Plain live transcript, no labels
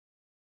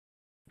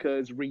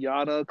because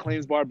Rihanna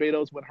claims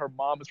Barbados when her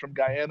mom is from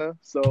Guyana.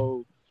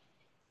 So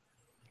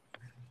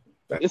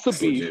it's a That's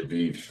beef. legit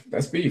beef.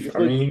 That's beef. It's I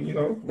mean, you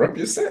know, rep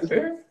your set,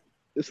 man.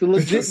 it's a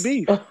legit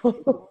beef.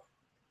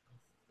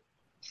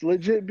 It's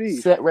legit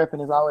beef. Set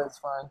repping is always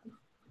fun.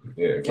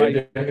 Yeah,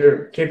 can't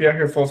be out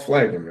here false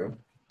flagging, man.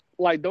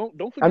 Like don't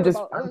forget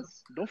about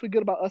us. Don't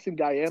forget about us in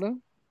Guyana.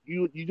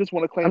 You just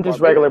want to claim I'm just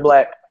Barbados. regular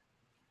black.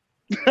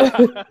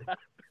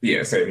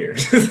 Yeah, same here.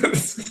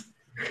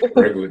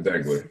 Regular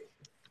Degler.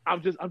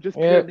 I'm just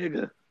pure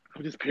nigga.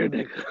 I'm just pure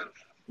nigga.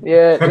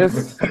 Yeah,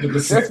 just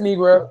 100%.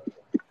 Negro.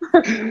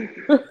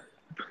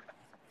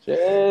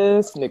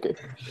 Just nigga.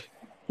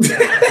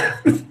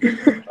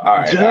 All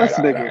right, Just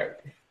all right, nigga. all right.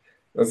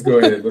 Let's go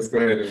ahead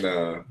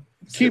and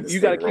Keep set you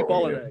this gotta thing keep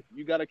all of rolling that.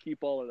 You gotta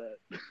keep all of that.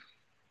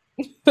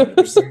 here.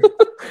 100%.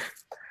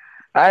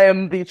 I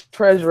am the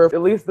treasurer of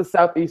at least the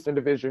Southeastern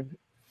Division.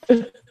 All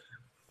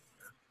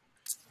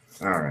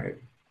right.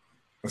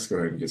 Let's go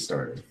ahead and get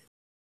started.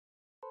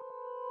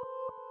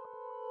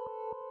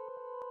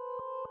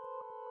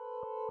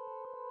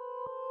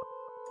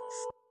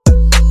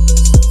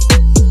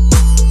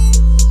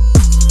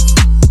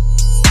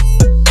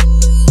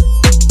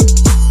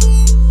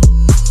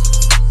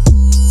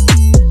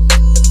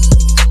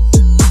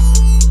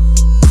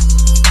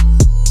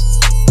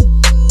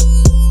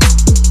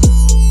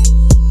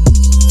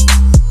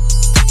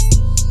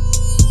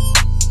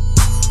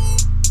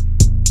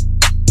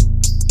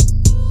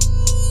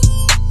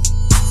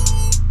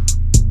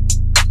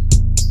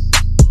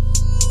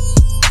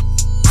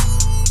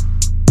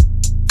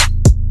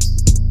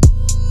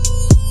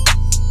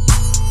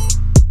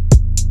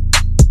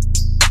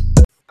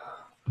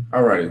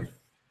 All right.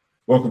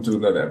 Welcome to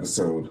another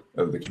episode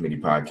of the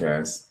Committee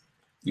Podcast.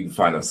 You can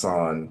find us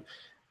on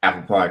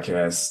Apple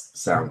Podcasts,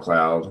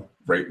 SoundCloud,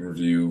 rate and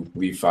review,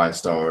 leave 5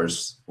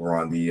 stars. We're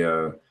on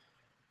the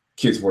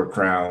Kids Wear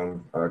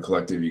Crown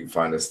Collective. You can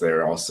find us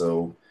there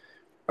also.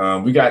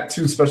 We got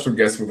 2 special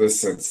guests with us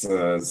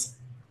since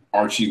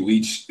Archie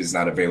Leach is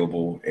not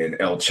available and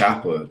El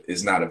Chapa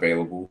is not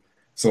available.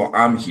 So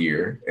I'm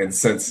here. And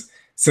since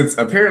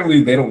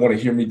apparently they don't want to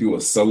hear me do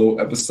a solo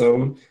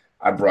episode,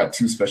 I brought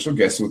 2 special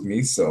guests with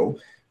me, so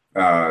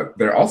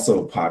they're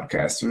also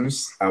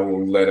podcasters. I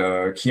will let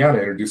Kiana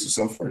introduce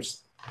herself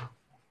first.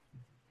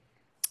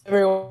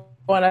 Everyone,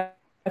 I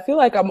feel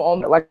like I'm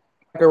on like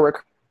a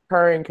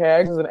recurring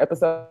character in an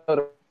episode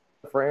of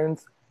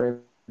Friends.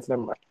 Never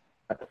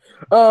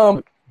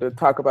mind. To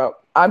talk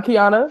about. I'm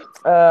Kiana,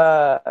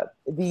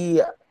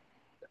 the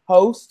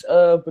host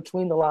of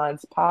Between the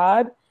Lines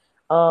Pod.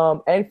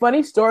 And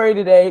funny story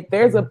today,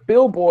 there's a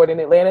billboard in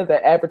Atlanta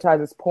that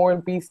advertises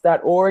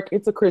pornbeast.org.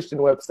 It's a Christian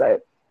website.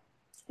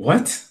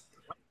 What?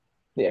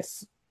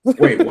 Yes.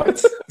 Wait,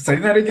 what? Say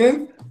that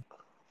again?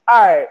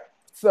 All right.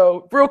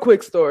 So real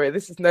quick story.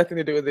 This has nothing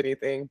to do with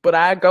anything, but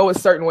I go a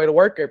certain way to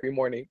work every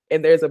morning.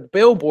 And there's a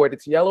billboard.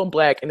 It's yellow and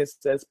black, and it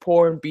says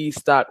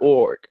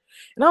pornbeast.org.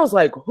 And I was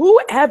like,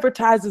 who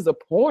advertises a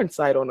porn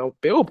site on a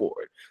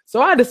billboard?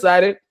 So I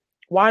decided,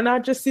 why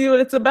not just see what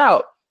it's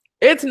about?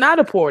 It's not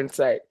a porn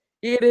site.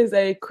 It is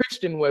a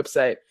Christian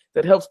website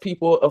that helps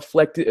people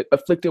afflicted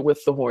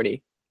with the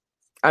horny.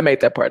 I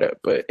made that part up,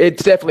 but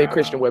it's definitely a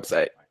Christian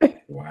website.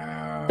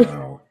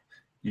 Wow.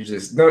 You're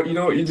just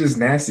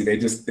nasty. They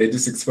just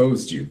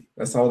exposed you.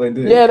 That's all they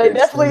did. Yeah, they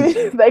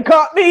definitely they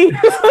caught me.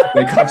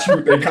 They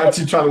caught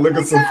you trying to look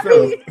at some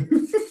filth.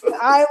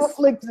 I'm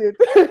afflicted.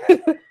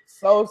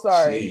 So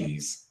sorry.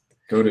 Jeez.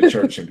 Go to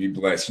church and be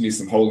blessed. You need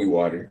some holy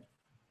water.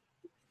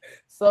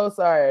 So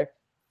sorry.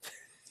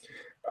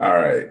 All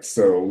right,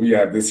 so we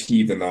have this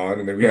heathen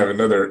on, and then we have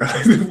another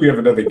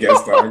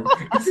guest on.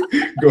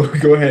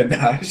 Go ahead,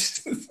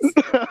 Naj.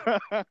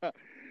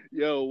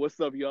 Yo, what's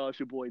up, y'all? It's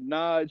your boy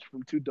Naj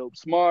from Two Dope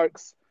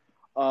Smarks.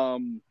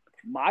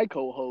 My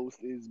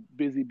co-host is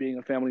busy being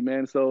a family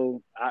man,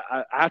 so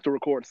I have to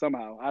record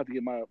somehow. I have to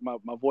get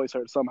my voice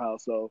heard somehow.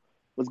 So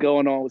what's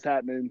going on? What's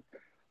happening?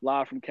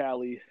 Live from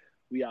Cali.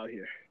 We out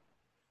here.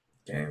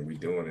 And we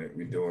doing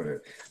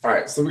it. All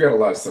right, so we got a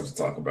lot of stuff to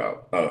talk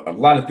about. A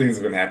lot of things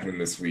have been happening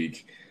this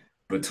week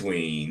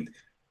between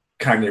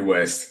Kanye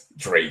West,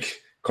 Drake,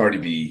 Cardi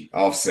B,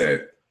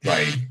 Offset,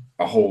 like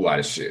a whole lot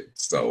of shit.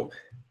 So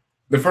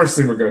the first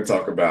thing we're going to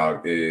talk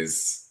about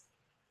is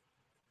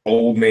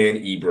old man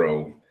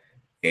Ebro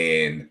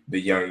and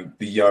the young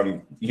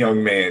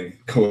man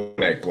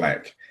Kodak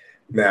Black.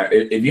 Now,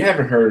 if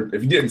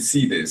you didn't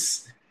see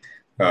this,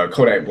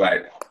 Kodak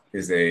Black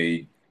is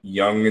a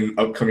young and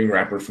upcoming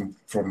rapper from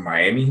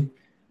Miami,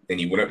 and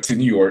he went up to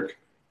New York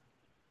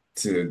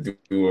to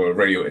do a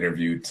radio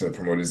interview to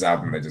promote his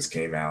album that just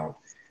came out.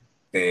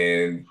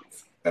 And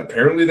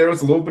apparently there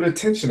was a little bit of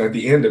tension at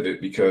the end of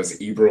it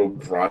because Ebro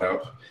brought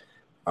up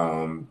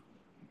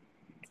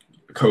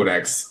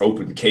Kodak's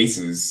open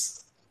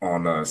cases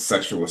on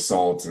sexual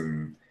assault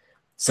and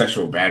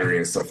sexual battery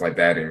and stuff like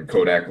that. And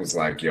Kodak was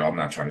like, yo, I'm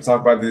not trying to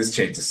talk about this,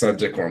 change the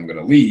subject or I'm going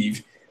to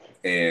leave.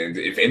 And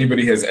if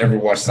anybody has ever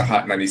watched the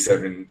Hot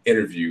 97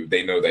 interview,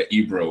 they know that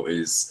Ebro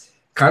is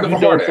kind of a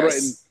hard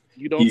ass.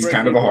 You don't He's threaten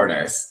kind of a Ebro. hard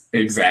ass.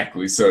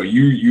 Exactly. So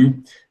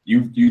you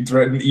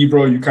threaten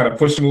Ebro, you kind of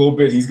push him a little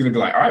bit. He's gonna be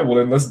like, all right,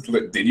 well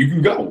then you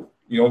can go.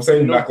 You know what I'm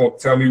saying? You're not gonna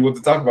tell me what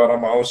to talk about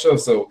on my own show.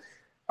 So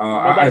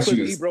I Nobody ask you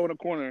puts this. Ebro in a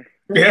corner.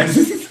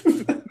 Yes.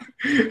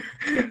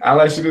 I'll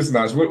ask you this,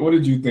 Naj. What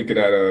did you think of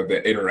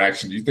that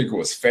interaction? Do you think it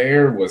was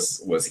fair?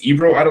 Was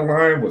Ebro out of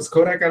line? Was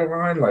Kodak out of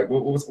line? Like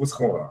what's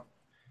going on?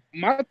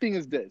 My thing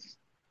is this: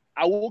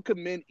 I will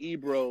commend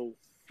Ebro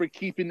for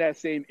keeping that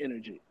same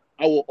energy.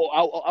 I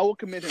will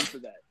commend him for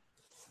that.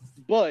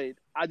 But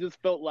I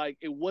just felt like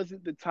it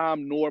wasn't the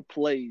time nor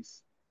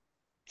place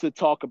to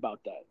talk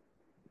about that.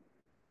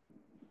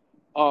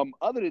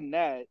 Other than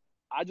that,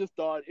 I just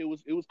thought it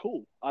was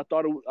cool. I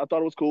thought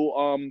it was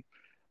cool.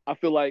 I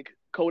feel like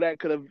Kodak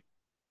could have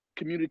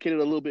communicated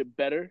a little bit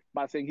better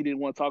by saying he didn't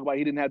want to talk about it.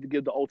 He didn't have to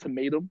give the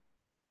ultimatum.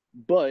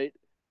 But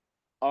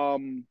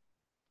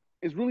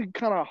it's really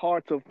kind of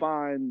hard to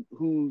find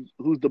who's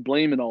to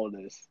blame in all of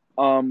this.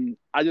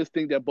 I just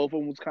think that both of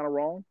them was kind of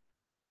wrong.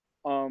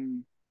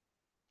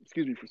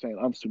 Excuse me for saying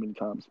I'm too many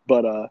times,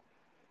 but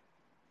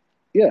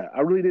yeah,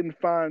 I really didn't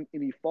find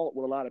any fault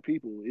with a lot of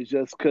people. It's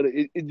just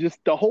it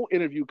just the whole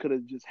interview could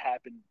have just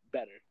happened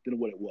better than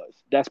what it was.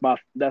 That's my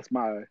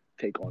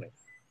take on it.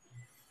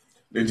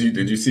 Did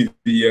you see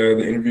the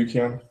interview,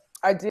 Keanu?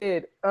 I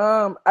did.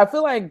 I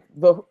feel like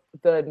the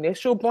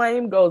initial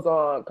blame goes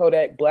on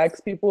Kodak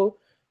Black's people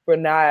for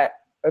not,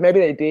 or maybe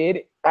they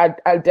did.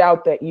 I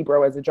doubt that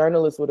Ebro as a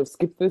journalist would have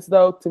skipped this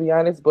though, to be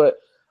honest. But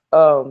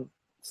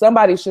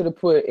somebody should have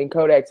put in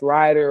Kodak's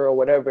rider or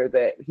whatever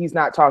that he's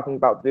not talking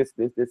about this,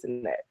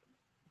 and that.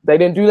 They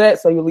didn't do that,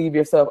 so you leave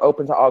yourself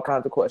open to all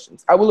kinds of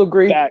questions. I will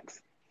agree.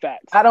 Facts.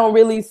 I don't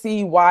really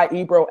see why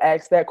Ebro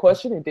asked that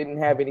question. It didn't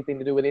have anything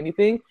to do with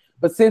anything.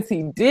 But since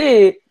he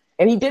did,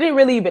 and he didn't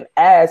really even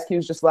ask, he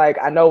was just like,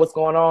 I know what's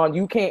going on.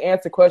 You can't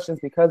answer questions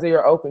because of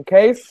your open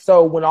case.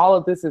 So when all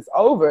of this is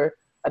over,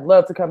 I'd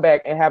love to come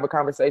back and have a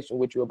conversation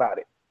with you about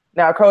it.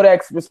 Now,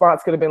 Kodak's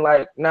response could have been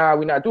like, nah,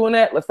 we're not doing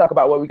that. Let's talk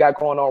about what we got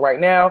going on right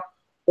now.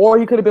 Or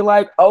he could have been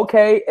like,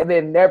 okay, and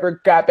then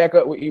never got back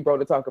up with Ebro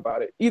to talk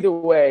about it. Either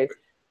way,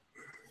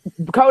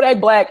 Kodak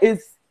Black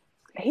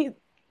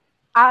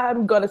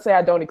I'm going to say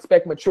I don't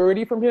expect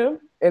maturity from him.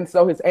 And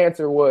so his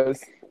answer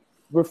was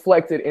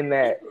reflected in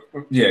that.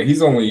 Yeah,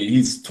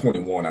 he's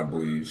 21, I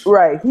believe.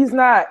 Right.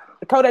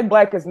 Kodak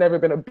Black has never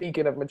been a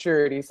beacon of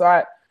maturity. So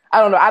I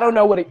don't know. I don't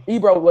know what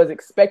Ebro was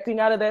expecting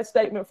out of that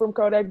statement from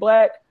Kodak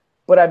Black.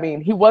 But I mean,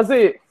 he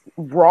wasn't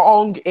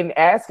wrong in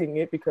asking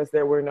it because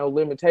there were no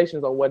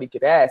limitations on what he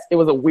could ask. It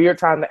was a weird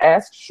time to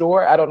ask,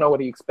 sure. I don't know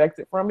what he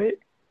expected from it.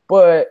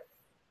 But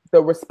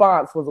the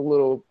response was a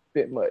little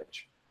bit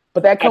much.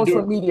 But that comes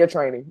from media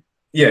training.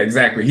 Yeah,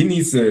 exactly. He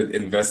needs to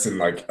invest in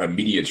like a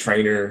media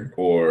trainer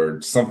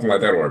or something like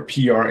that, or a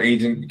PR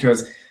agent,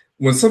 because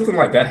when something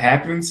like that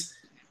happens,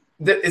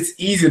 it's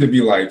easy to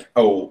be like,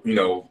 oh,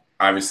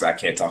 obviously I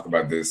can't talk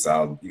about this.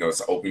 It's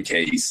an open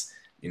case.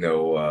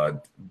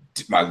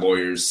 My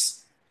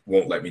lawyers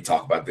won't let me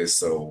talk about this.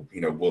 So,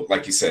 well,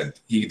 like you said,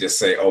 he could just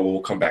say, oh,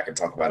 we'll come back and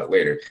talk about it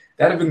later.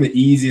 That'd have been the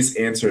easiest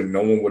answer.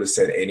 No one would have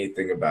said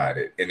anything about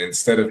it. And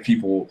instead of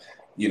people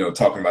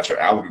talking about your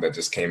album that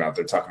just came out,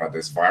 they're talking about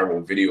this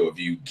viral video of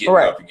you getting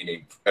up and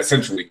getting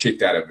essentially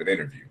kicked out of an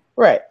interview.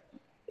 Right.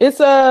 It's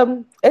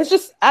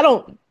just, I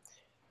don't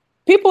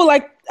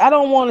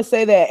want to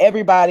say that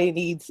everybody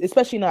needs,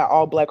 especially not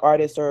all Black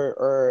artists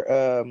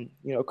or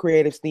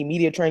creatives need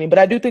media training, but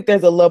I do think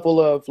there's a level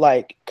of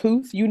like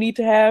couth you need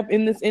to have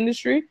in this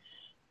industry.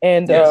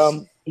 And yes.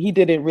 He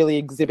didn't really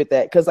exhibit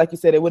that because, like you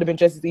said, it would have been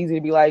just as easy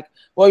to be like,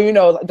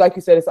 well, like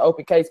you said, it's an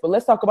open case, but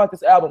let's talk about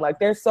this album. Like,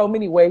 there's so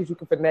many ways you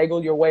can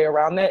finagle your way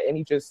around that, and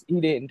he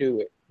didn't do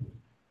it.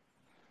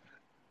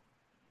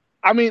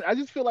 I mean, I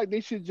just feel like they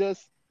should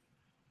just,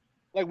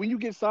 like, when you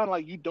get signed,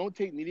 like, you don't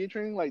take media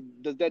training. Like,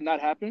 does that not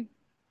happen?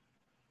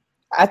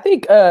 I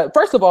think,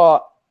 first of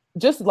all,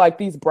 just like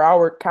these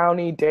Broward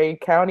County, Dade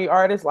County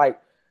artists, like,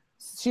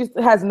 she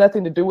has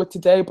nothing to do with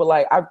today, but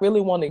like, I really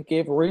want to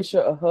give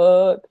Risha a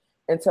hug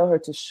and tell her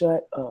to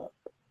shut up.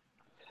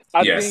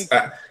 I think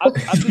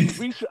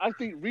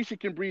Risha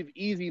can breathe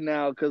easy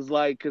now because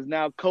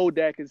now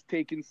Kodak is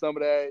taking some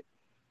of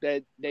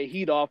that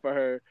heat off of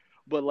her.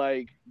 But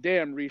like,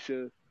 damn,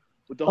 Risha,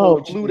 with the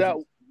whole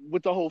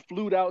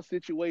flued out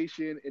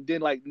situation, and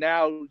then like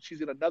now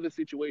she's in another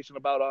situation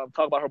about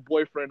talking about her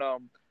boyfriend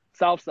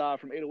Southside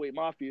from 808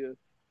 Mafia.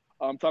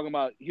 Talking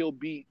about he'll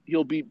beat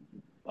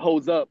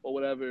hoes up or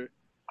whatever.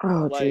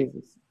 Oh, like,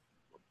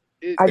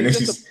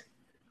 Jesus.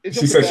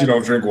 She said she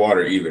don't drink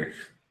water either.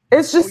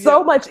 It's just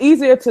so much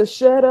easier to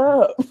shut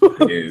up.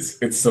 It is.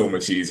 It's so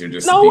much easier.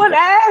 Just no one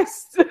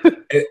asked.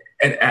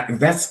 And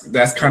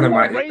that's kind of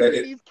my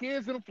these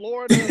kids in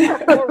Florida.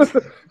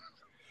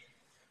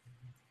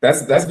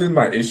 That's been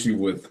my issue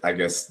with, I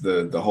guess,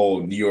 the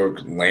whole New York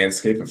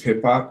landscape of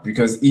hip hop,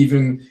 because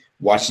even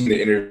watching the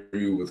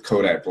interview with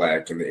Kodak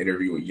Black and the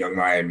interview with Young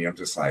Miami, I'm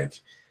just like,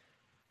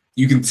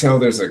 you can tell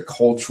there's a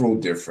cultural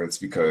difference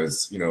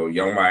because,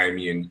 Young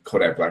Miami and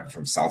Kodak Black are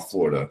from South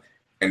Florida,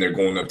 and they're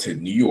going up to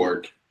New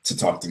York to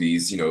talk to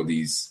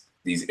these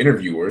these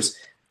interviewers,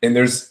 and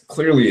there's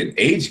clearly an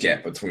age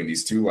gap between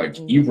these two. Like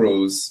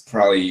Ebro's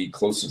probably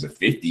closer to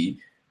 50,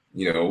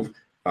 you know,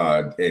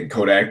 and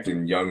Kodak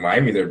and Young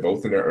Miami, they're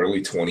both in their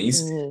early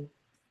 20s.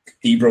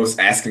 Ebro's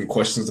asking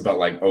questions about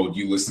like, oh, do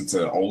you listen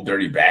to Old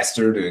Dirty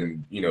Bastard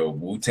and, you know,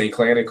 Wu-Tang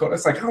Clan? And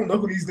it's like, I don't know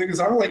who these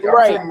niggas are. Like,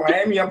 I'm from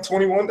Miami, I'm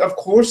 21. Of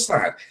course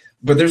not.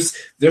 But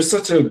there's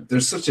such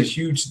a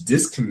huge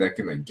disconnect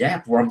and a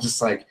gap where I'm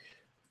just like,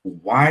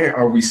 why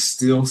are we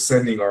still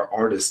sending our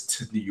artists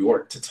to New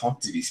York to talk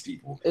to these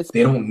people?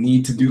 They don't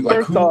need to do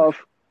like. First off,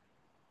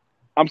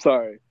 I'm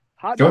sorry.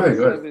 Go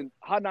ahead.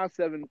 Hot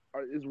 97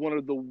 is one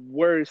of the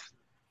worst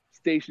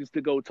stations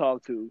to go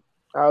talk to.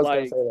 I was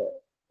gonna say that.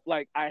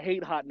 Like, I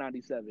hate Hot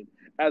 97.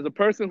 As a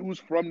person who's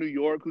from New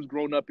York, who's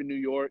grown up in New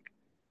York,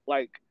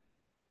 like,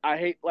 I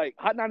hate, like,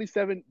 Hot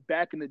 97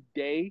 back in the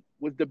day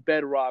was the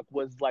bedrock,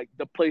 was, like,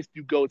 the place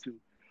you go to.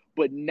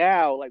 But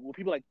now, like, with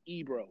people like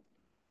Ebro,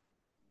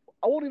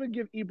 I won't even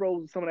give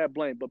Ebro some of that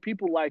blame, but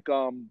people like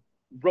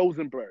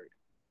Rosenberg,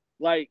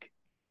 like,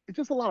 it's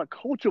just a lot of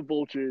culture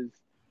vultures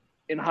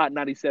in Hot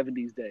 97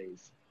 these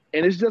days.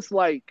 And it's just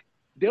like,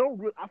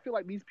 I feel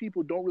like these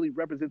people don't really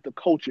represent the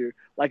culture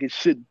like it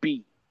should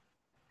be.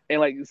 And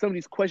like some of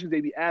these questions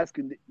they be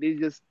asking, it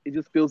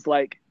just feels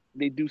like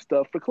they do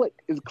stuff for click.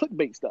 It's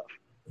clickbait stuff.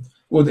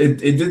 Well, it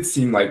did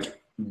seem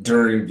like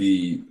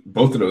during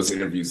both of those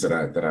interviews that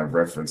I've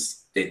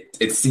referenced,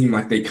 it seemed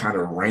like they kind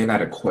of ran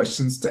out of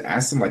questions to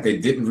ask them. Like they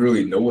didn't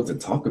really know what to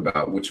talk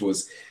about, which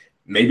was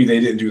maybe they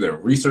didn't do their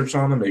research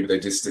on them, maybe they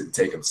just didn't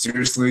take them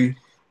seriously.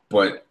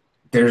 But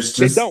there's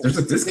a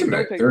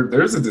disconnect.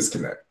 There's a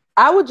disconnect.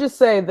 I would just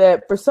say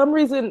that for some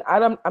reason,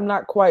 I'm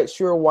not quite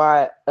sure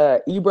why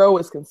Ebro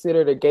is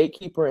considered a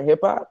gatekeeper in hip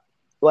hop.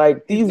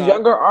 Like these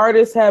younger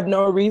artists have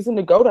no reason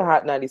to go to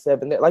Hot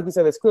 97. Like you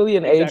said, there's clearly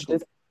an age.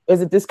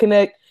 There's a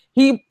disconnect.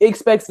 He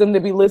expects them to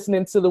be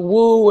listening to the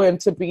Wu and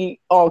to be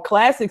on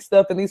classic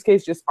stuff, and these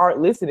kids just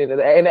aren't listening to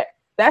that. And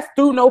that's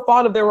through no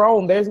fault of their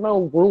own. There's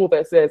no rule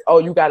that says, oh,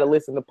 you got to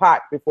listen to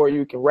Pac before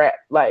you can rap.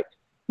 Like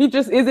he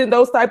just isn't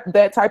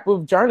that type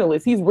of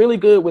journalist. He's really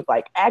good with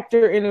like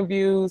actor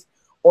interviews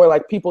or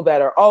like people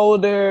that are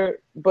older,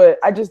 but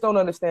I just don't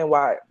understand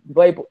why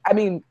label. I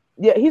mean,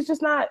 yeah, he's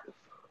just not.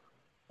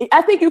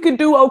 I think you can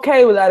do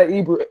okay without an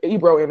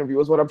Ebro interview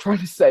is what I'm trying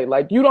to say.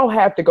 Like, you don't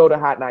have to go to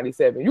Hot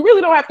 97. You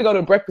really don't have to go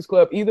to Breakfast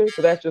Club either,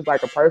 so that's just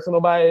like a personal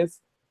bias.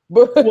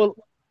 But well,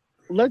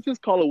 let's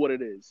just call it what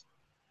it is.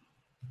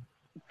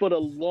 For the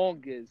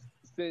longest,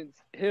 since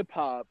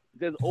hip-hop,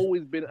 there's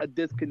always been a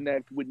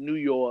disconnect with New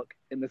York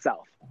and the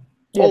South.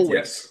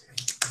 Yes.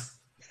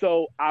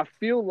 So I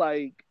feel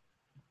like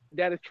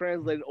that is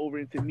translated over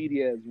into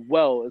media as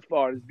well, as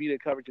far as media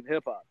coverage in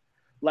hip hop.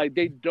 Like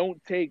they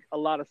don't take a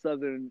lot of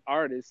Southern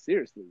artists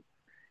seriously.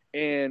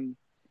 And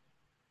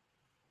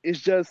it's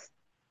just,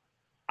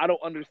 I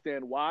don't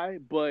understand why,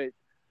 but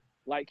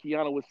like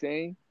Kiana was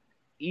saying,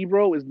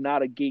 Ebro is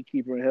not a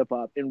gatekeeper in hip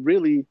hop. And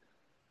really,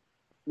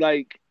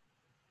 like,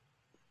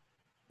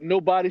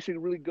 nobody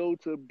should really go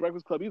to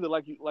Breakfast Club either,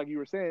 like you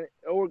were saying,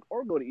 or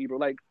go to Ebro.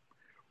 Like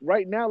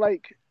right now,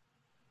 like,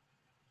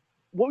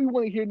 what we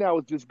want to hear now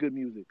is just good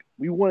music.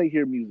 We want to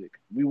hear music.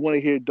 We want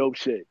to hear dope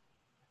shit.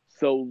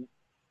 So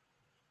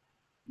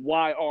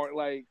why aren't,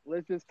 like,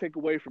 let's just take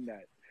away from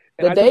that.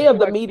 And the day of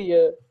the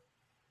media.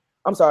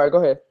 I'm sorry,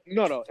 go ahead.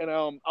 No. And I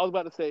was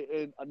about to say,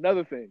 and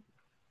another thing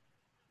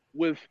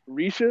with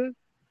Risha,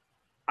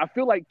 I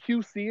feel like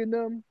QC and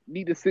them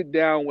need to sit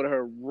down with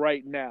her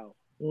right now.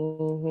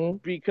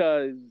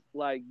 Because,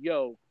 like,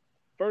 yo,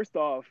 first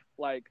off,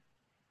 like,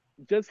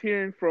 just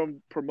hearing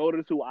from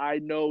promoters who I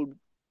know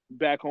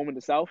back home in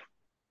the South,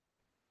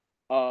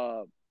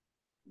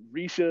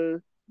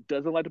 Risha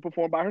doesn't like to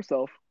perform by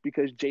herself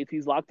because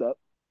JT's locked up.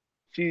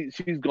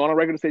 She's gone on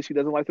record to say she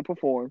doesn't like to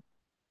perform.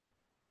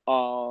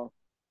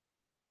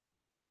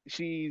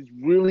 She's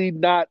really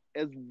not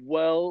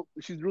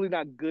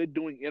good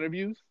doing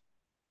interviews.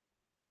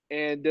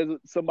 And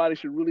somebody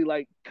should really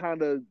like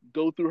kind of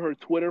go through her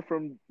Twitter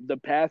from the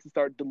past and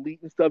start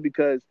deleting stuff,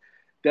 because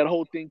that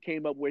whole thing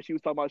came up where she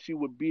was talking about she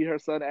would beat her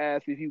son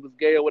ass if he was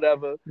gay or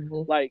whatever.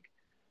 Like,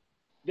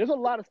 there's a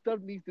lot of stuff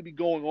needs to be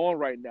going on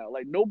right now.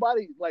 Like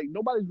nobody's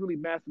really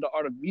mastering the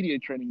art of media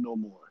training no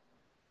more.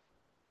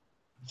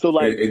 So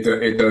like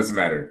it does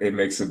matter. It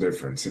makes a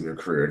difference in your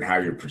career and how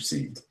you're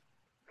perceived.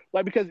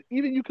 Like, because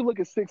even you can look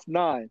at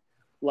 6ix9ine,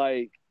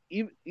 like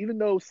even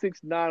though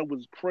 6ix9ine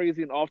was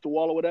crazy and off the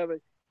wall or whatever,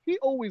 he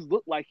always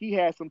looked like he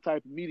had some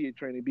type of media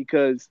training,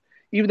 because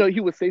even though he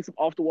would say some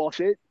off the wall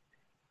shit,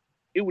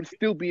 it would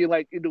still be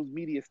like in those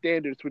media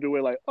standards where they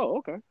were like, oh,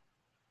 okay.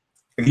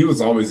 And he was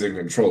always in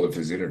control of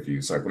his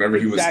interviews. Like whenever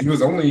he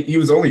was only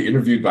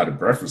interviewed by the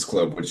Breakfast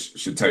Club, which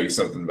should tell you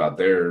something about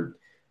their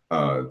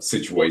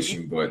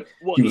situation. But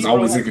he was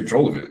always in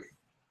control of it.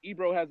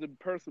 Ebro has a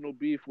personal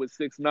beef with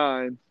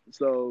 6ix9ine,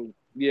 so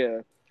yeah.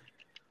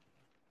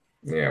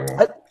 Yeah,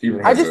 well,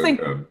 Ebro has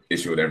an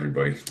issue with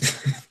everybody.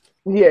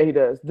 Yeah, he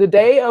does. The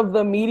day of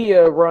the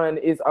media run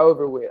is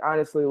over with.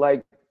 Honestly,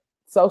 like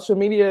social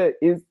media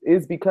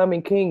is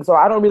becoming king. So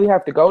I don't really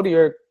have to go to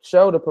your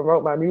show to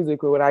promote my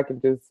music, when I can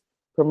just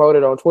promote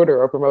it on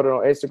Twitter or promote it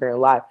on Instagram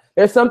Live.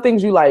 There's some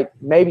things you like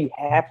maybe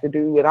have to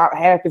do, and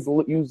half is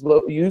used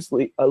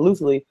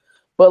loosely.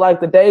 But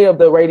like the day of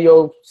the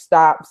radio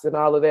stops and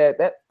all of that,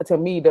 that to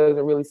me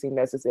doesn't really seem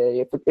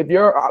necessary. If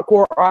your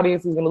core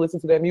audience is going to listen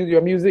to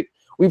your music,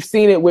 we've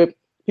seen it with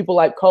people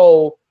like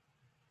Cole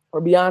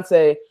or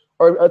Beyonce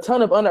or a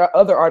ton of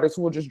other artists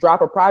who will just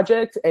drop a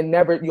project and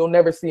you'll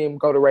never see them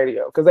go to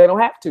radio because they don't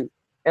have to.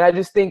 And I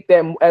just think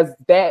that as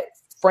that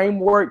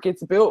framework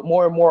gets built,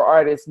 more and more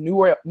artists,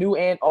 new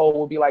and old,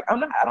 will be like, I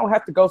don't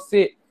have to go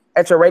sit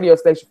at your radio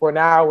station for an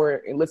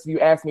hour and listen to you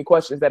ask me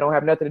questions that don't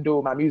have nothing to do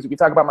with my music. We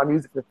talk about my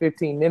music for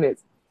 15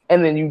 minutes,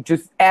 and then you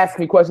just ask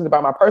me questions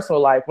about my personal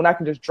life when I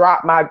can just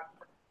drop my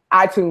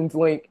iTunes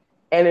link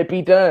and it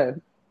be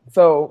done.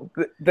 So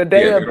the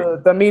day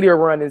of the media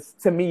run is,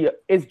 to me,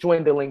 is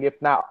dwindling, if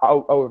not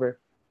over.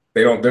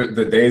 They don't.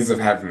 The days of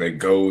having to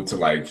go to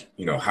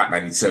Hot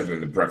 97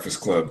 and the Breakfast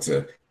Club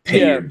to pay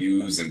your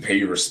dues and pay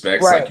your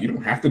respects. Right. Like, you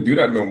don't have to do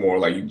that no more.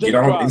 Like, you get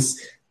on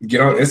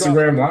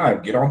Instagram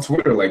Live, get on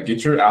Twitter, like,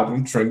 get your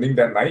album trending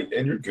that night,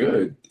 and you're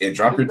good. And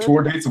drop your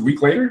tour dates a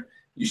week later,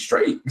 you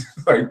straight.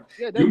 Like,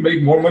 you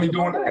make more money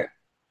doing that.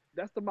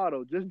 That's the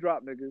motto. Just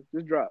drop, nigga.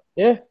 Just drop.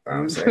 Yeah.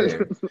 I'm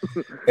saying.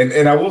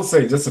 and I will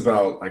say just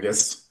about, I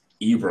guess,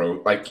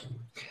 Ebro, like,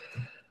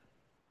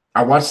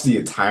 I watched the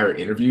entire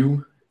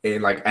interview,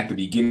 and like at the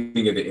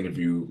beginning of the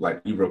interview,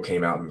 like Ebro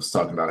came out and was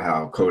talking about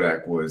how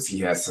Kodak he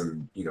had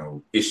some,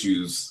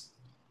 issues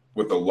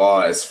with the law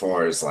as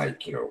far as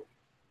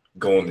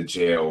going to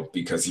jail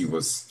because he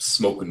was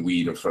smoking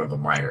weed in front of a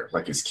minor,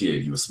 like his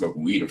kid. He was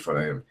smoking weed in front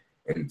of him.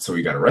 And so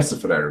he got arrested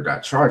for that or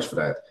got charged for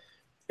that.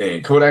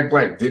 And Kodak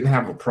Black didn't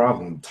have a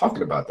problem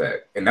talking about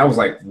that. And that was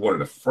like one of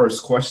the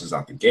first questions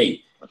out the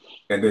gate.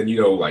 And then,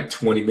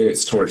 20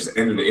 minutes towards the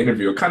end of the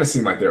interview, it kind of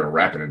seemed like they were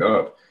wrapping it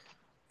up.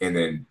 And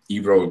then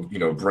Ebro,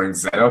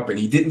 brings that up, and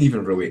he didn't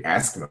even really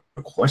ask him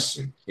a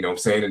question, you know what I'm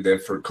saying? And then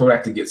for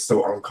Kodak to get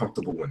so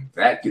uncomfortable when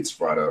that gets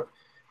brought up,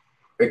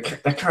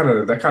 that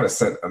kind of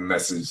sent a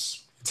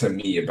message to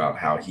me about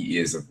how he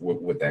is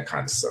with that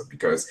kind of stuff,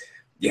 because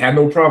you had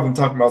no problem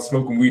talking about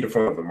smoking weed in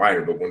front of a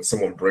minor, but when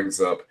someone brings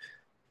up,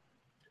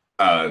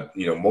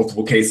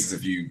 multiple cases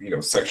of you,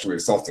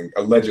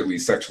 allegedly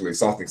sexually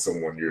assaulting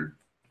someone,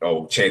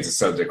 change the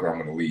subject or I'm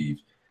going to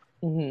leave.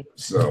 Mm-hmm.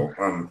 So,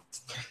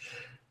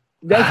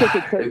 that's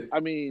such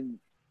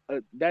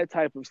that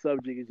type of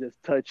subject is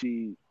just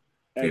touchy.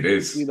 And, it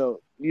is.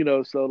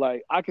 So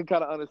like I can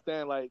kind of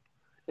understand, like,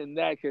 in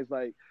that case,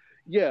 like,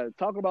 yeah,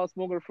 talk about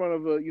smoking in front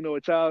of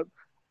a child.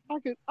 I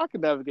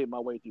could navigate my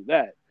way through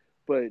that.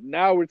 But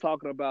now we're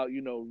talking about,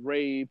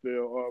 rape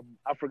or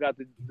I forgot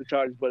the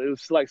charges, but it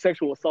was like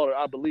sexual assault,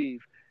 I believe,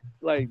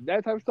 like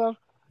that type of stuff.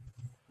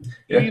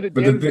 Yeah, you're either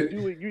damned if you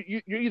do it.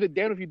 You're either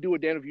damned if you do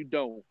it, damned if you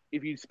don't.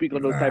 If you speak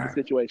on those type of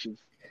situations,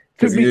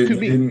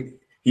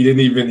 he didn't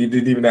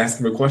even ask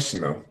him a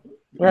question though.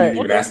 Right. He didn't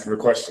even ask him a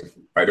question.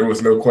 Like, there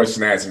was no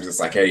question asked. He was just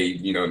like, hey,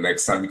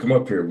 next time you come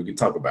up here, we can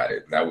talk about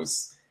it. That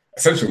was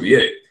essentially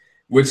it.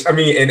 Which, I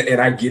mean,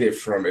 and I get it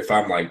from, if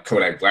I'm like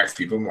Kodak Black's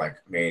people, I'm like,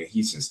 man,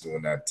 he's just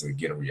doing that to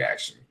get a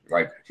reaction.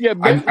 Like, yeah,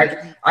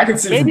 I can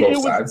see it from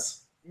both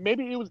sides.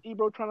 Maybe it was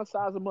Ebro trying to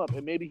size him up,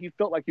 and maybe he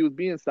felt like he was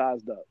being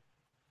sized up.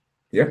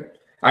 Yeah,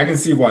 I can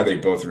see why they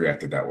both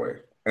reacted that way.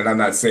 And I'm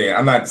not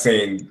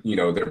saying,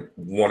 they're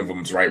one of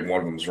them's right, one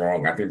of them's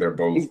wrong. I think they're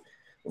both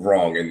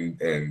wrong,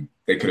 and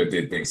they could have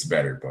did things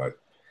better. But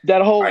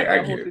that whole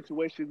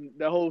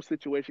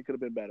situation could have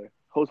been better.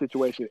 Whole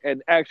situation,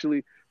 and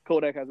actually,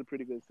 Kodak has a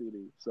pretty good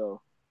CD. So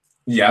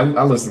yeah,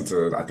 I listened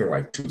to I think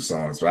like 2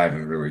 songs, but I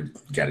haven't really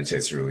got a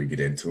chance to really get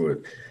into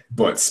it.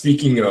 But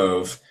speaking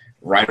of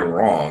right or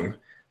wrong,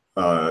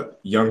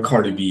 young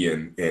Cardi B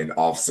and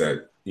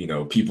Offset,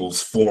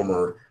 people's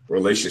former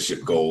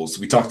relationship goals.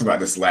 We talked about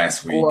this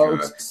last week.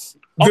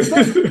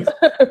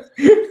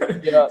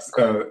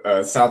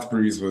 South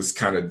Breeze was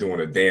kind of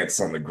doing a dance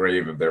on the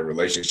grave of their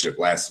relationship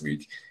last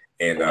week,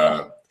 and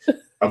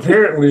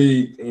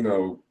apparently,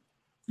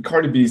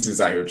 Cardi B's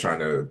is out here trying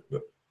to.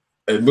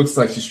 It looks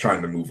like she's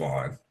trying to move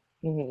on,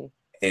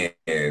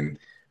 and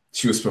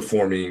she was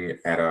performing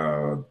at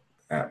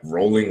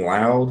Rolling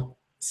Loud.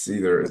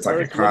 It's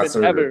like a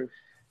concert. Ever.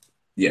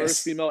 Yes,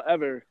 first female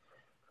ever.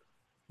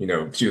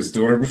 She was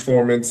doing a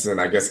performance, and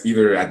I guess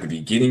either at the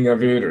beginning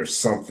of it or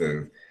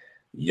something,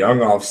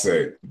 young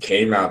Offset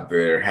came out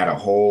there, had a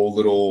whole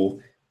little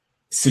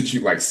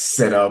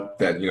set up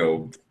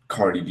that,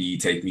 Cardi B,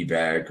 take me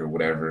back or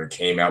whatever,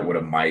 came out with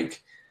a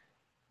mic.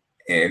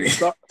 And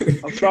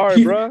I'm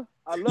sorry, bro.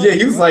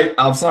 He was like,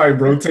 I'm sorry,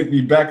 bro, take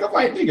me back. I'm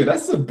like, nigga,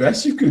 that's the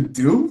best you could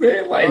do,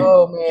 man. Like,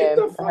 oh man,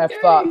 I have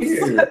thoughts.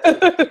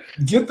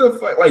 Get the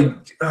fuck,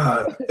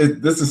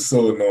 this is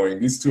so annoying.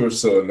 These two are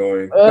so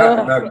annoying.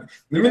 Let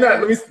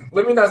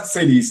me not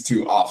say these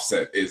two.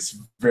 Offset is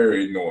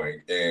very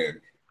annoying, and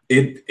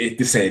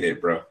this ain't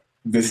it, bro.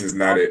 This is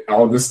not it.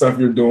 All this stuff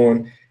you're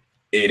doing,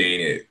 it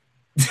ain't it.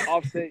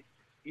 Offset,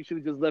 you should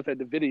have just left at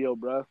the video,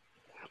 bro.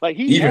 Like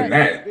he Even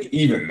had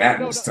that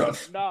was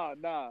tough. Nah.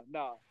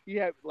 He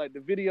had like the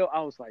video.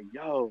 I was like,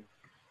 yo,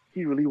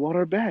 he really want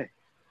her back.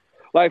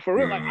 Like for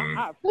real. Like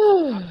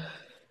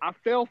I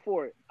fell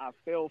for it.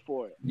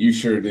 You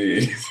sure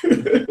did.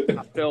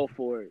 I fell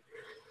for it.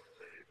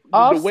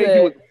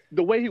 Offset.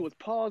 The way he was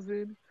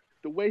pausing,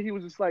 the way he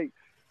was just like,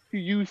 he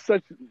used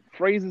such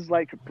phrases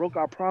like "broke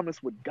our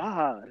promise with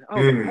God." I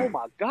was like, oh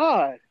my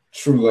God.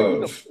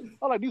 True love.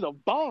 These are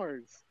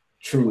bars.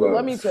 True love.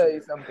 Let me tell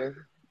you something.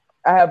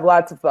 I have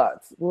lots of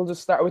thoughts. We'll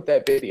just start with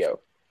that video.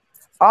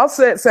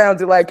 Offset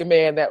sounded like a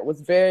man that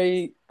was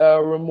very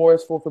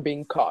remorseful for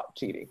being caught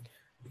cheating.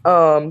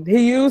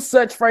 He used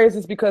such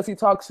phrases because he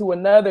talked to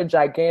another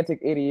gigantic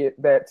idiot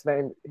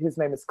his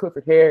name is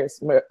Clifford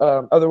Harris,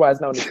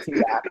 otherwise known as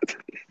T.I.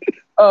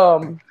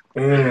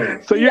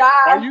 So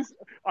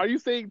are you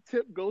saying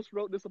Tip Ghost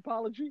wrote this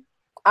apology?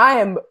 I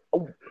am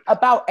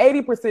about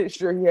 80%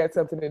 sure he had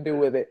something to do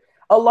with it,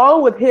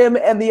 along with him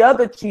and the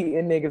other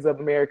cheating niggas of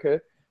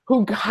America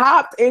who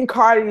hopped in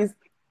Cardi's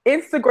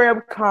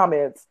Instagram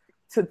comments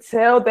to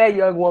tell that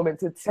young woman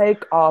to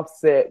take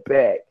Offset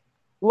back.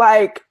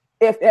 Like,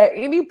 if at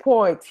any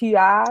point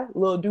T.I.,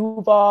 Lil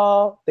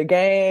Duval, The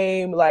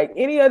Game, like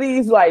any of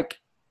these like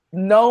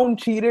known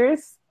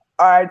cheaters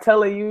are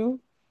telling you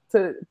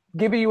to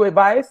giving you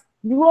advice,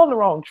 you on the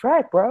wrong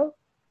track, bro.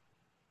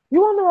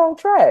 You on the wrong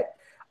track.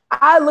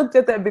 I looked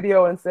at that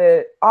video and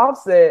said,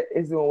 Offset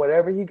is doing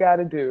whatever he got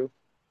to do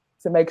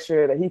to make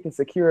sure that he can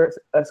secure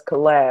us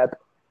collab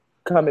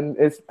coming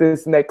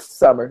this next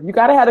summer. You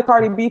got to have the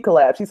Cardi B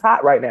collab. She's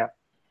hot right now.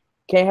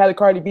 Can't have the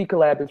Cardi B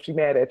collab if she's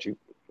mad at you.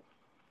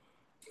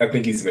 I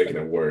think he's making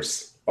it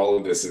worse. All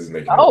of this is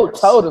making it worse. Oh,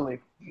 totally.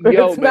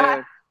 Yo, it's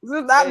man.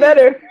 not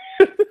better.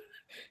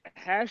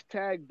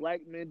 Hashtag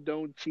Black Men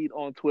Don't Cheat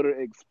on Twitter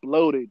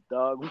exploded,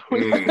 dog.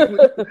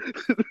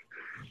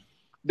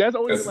 That's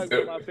always been like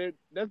one of my favorite.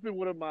 That's been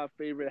one of my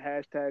favorite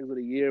hashtags of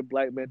the year.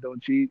 Black Men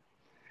Don't Cheat.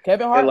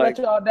 Kevin Hart let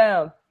y'all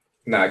down.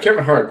 Nah,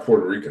 Kevin Hart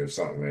Puerto Rican or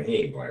something, man. He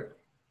ain't black.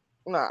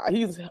 Nah,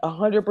 he's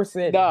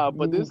 100%. Nah,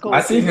 but this whole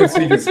I seen him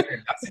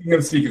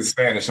speaking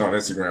Spanish on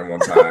Instagram one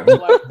time.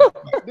 Like,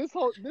 this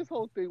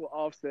whole thing with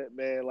Offset,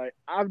 man. Like,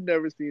 I've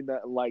never seen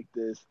that like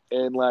this,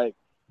 and like,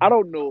 I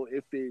don't know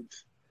if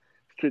it's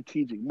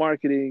strategic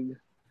marketing.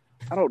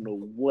 I don't know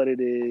what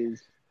it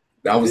is.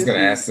 I was gonna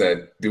ask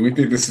that. Do we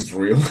think this is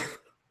real?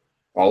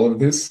 All of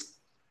this?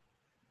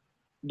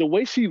 The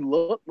way she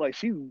looked, like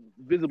she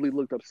visibly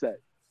looked upset.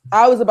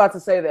 I was about to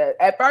say that.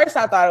 At first,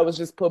 I thought it was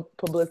just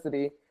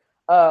publicity.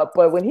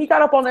 But when he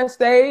got up on that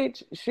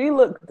stage, she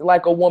looked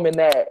like a woman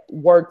that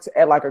worked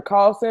at like a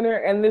call center,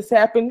 and this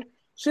happened.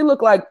 She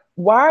looked like,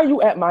 why are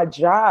you at my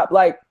job?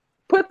 Like,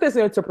 put this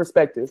into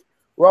perspective.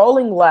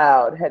 Rolling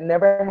Loud had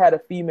never had a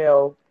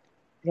female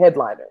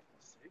headliner,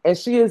 and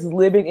she is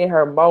living in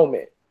her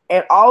moment.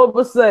 And all of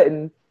a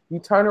sudden, you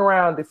turn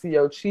around to see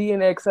your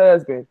cheating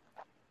ex-husband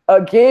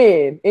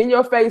again, in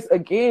your face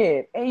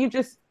again, and you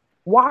just,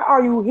 why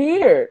are you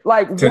here?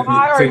 Like, take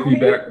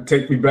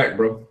me back,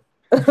 bro.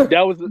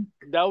 That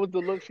was the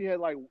look she had.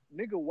 Like,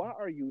 nigga, why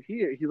are you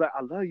here? He's like,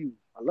 I love you,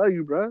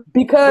 bro.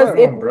 Because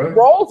if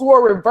roles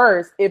were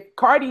reversed, if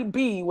Cardi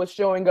B was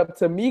showing up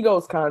to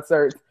Migos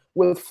concerts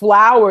with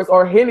flowers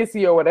or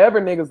Hennessy or whatever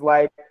niggas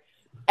like,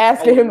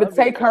 asking him to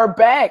take her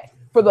back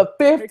for the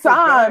fifth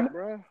time,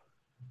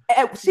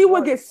 she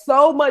would get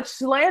so much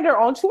slander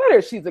on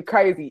Twitter. She's a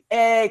crazy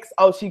ex.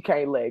 Oh, she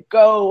can't let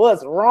go.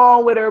 What's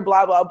wrong with her?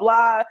 Blah, blah,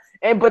 blah.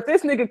 But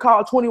this nigga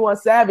called 21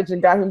 Savage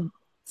and got him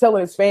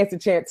telling his fans to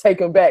chant,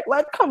 take him back.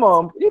 Like, come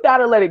on. You got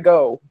to let it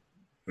go.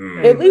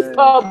 At least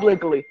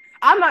publicly.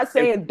 I'm not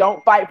saying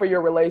don't fight for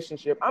your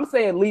relationship. I'm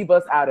saying leave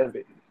us out of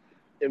it.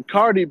 If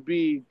Cardi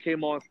B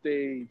came on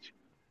stage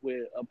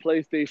with a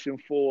PlayStation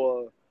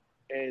 4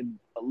 and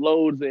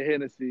loads of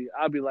Hennessy,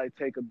 I'd be like,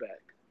 take her back.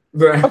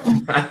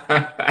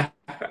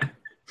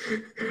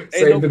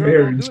 Save the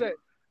marriage.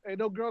 Ain't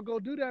no girl go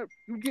do that.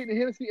 You getting a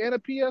Hennessy and a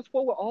PS4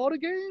 with all the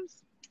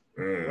games?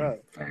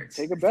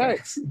 Take her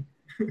back.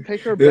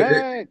 Take her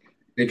back.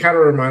 It kind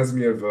of reminds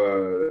me of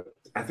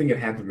I think it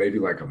happened maybe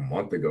like a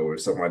month ago or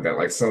something like that.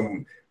 Like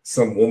some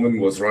woman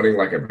was running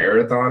like a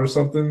marathon or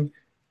something,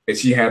 and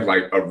she had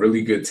like a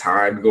really good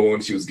time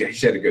going. She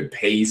had a good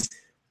pace,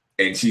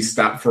 and she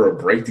stopped for a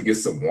break to get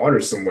some water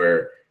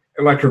somewhere.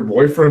 And like her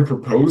boyfriend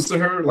proposed to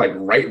her like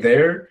right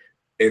there,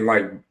 and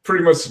like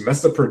pretty much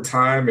messed up her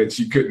time, and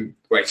she couldn't,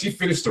 like, she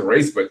finished the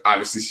race, but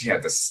obviously she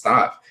had to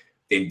stop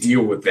and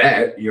deal with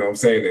that. You know what I'm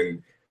saying?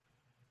 And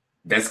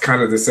that's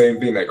kind of the same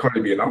thing that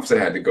Cardi B and Offset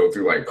had to go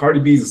through. Like, Cardi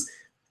B's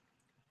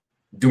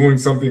doing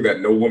something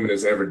that no woman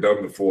has ever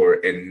done before,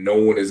 and no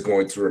one is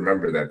going to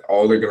remember that.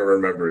 All they're going to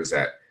remember is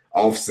that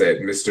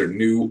Offset, Mr.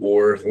 New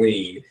or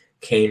Lean,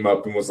 came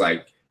up and was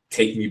like,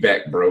 take me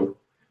back, bro.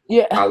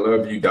 Yeah. I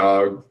love you,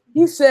 dog.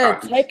 He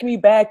said, take me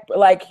back.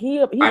 Like,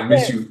 I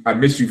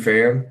miss you,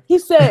 fam. He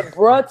said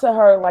bruh to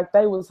her like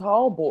they was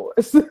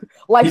homeboys.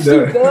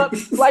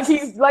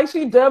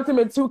 She dubbed him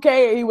in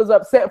 2K, and he was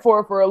upset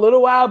for her for a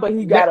little while, but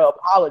he gotta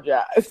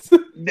apologize.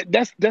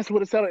 That's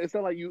what it sounded like. It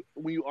sounded like you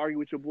when you argue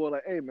with your boy,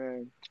 like, hey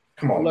man,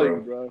 Come I on, love you,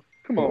 bro. bro.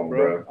 Come Come on, on,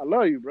 bro. bro. I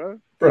love you, bro.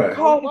 Bruh,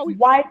 Call his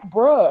wife,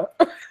 bruh.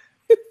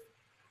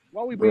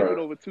 Why we beefing bruh.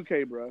 over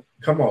 2K, bro?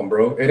 Come on,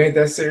 bro. It ain't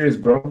that serious,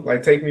 bro.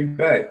 Like, take me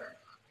back.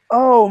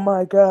 Oh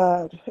my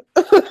god.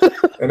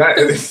 And I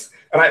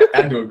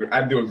do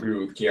agree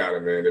with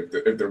Kiana, man.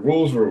 If the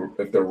roles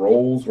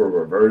were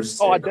reversed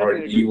Oh, I and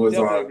definitely agree.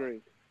 Definitely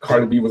agree.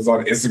 Cardi B was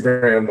on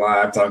Instagram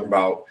Live talking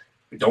about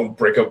don't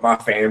break up my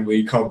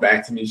family, come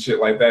back to me, shit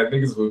like that,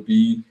 niggas would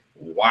be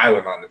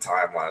wilding on the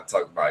timeline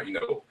talking about,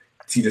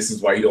 see, this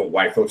is why you don't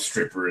wife up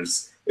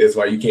strippers. This is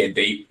why you can't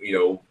date,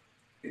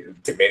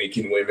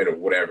 Dominican women or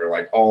whatever.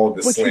 Like all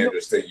the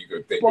slanders that you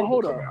could think of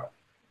would come out.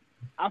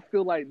 I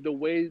feel like the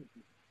way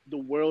the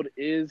world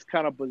is,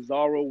 kind of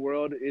bizarro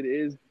world it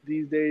is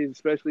these days,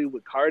 especially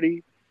with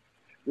Cardi.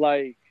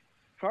 Like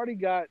Cardi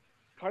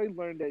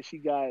learned that she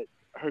got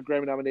her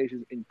Grammy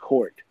nominations in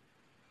court,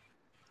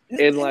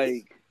 and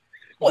like,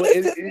 what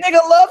is this nigga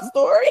love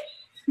story?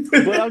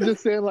 But I'm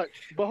just saying,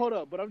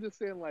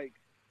 like,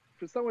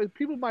 for some reason,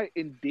 people might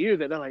endear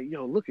that. They're like,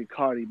 yo, look at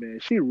Cardi, man.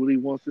 She really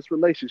wants this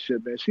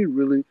relationship, man. She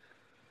really,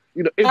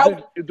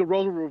 if the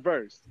roles were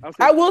reversed.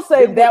 I will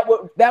say that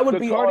would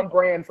be Cardi, on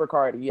brand for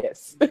Cardi,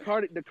 yes. The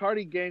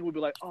Cardi gang would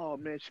be like, oh,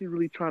 man, she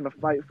really trying to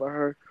fight for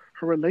her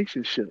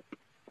relationship.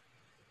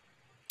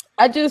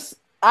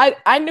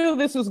 I knew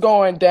this was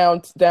going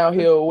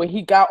downhill when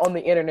he got on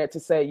the internet to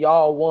say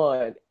y'all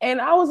won, and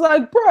I was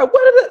like, bro,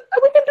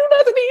 we can do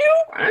nothing to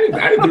you. I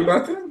didn't do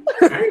nothing.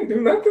 I didn't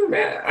do nothing,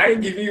 man. I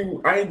didn't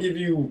give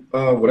you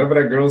whatever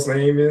that girl's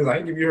name is. I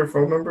didn't give you her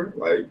phone number.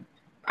 Like,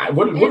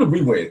 what did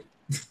we win?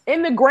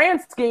 In the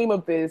grand scheme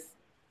of this,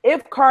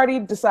 if Cardi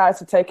decides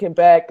to take him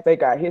back, they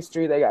got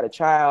history, they got a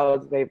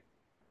child,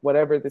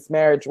 whatever this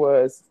marriage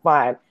was,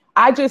 fine.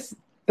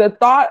 The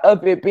thought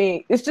of it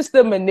being, it's just I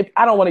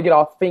don't want to get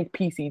off think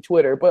PC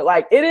Twitter, but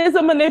like it is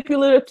a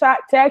manipulative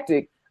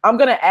tactic. I'm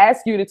going to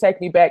ask you to take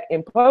me back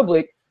in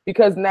public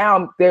because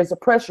now there's a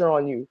pressure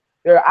on you.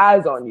 There are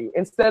eyes on you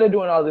instead of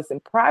doing all this in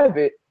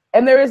private.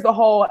 And there is the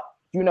whole,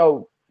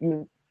 you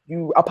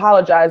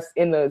apologize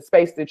in the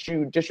space that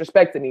you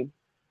disrespected me.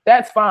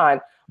 That's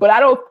fine. But I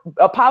don't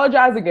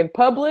apologizing in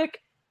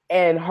public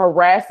and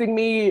harassing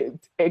me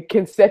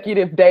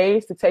consecutive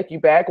days to take you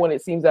back when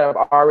it seems that I've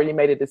already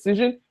made a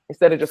decision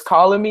instead of just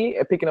calling me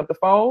and picking up the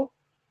phone.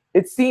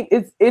 It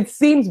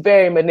seems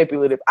very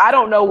manipulative. I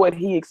don't know what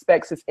he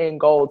expects his end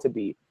goal to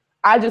be.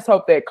 I just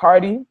hope that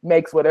Cardi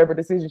makes whatever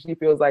decision she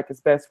feels like is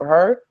best for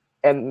her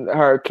and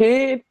her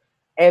kid,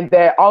 and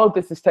that all of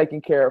this is taken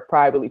care of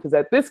privately, because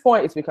at this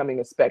point it's becoming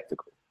a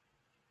spectacle.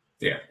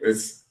 Yeah,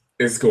 it's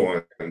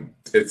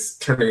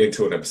turning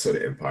into an episode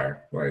of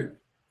Empire. Like,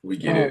 we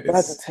get it.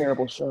 That's a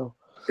terrible show.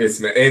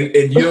 And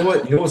you know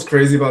what? You know what's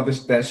crazy about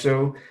that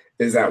show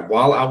is that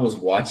while I was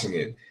watching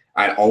it,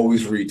 I'd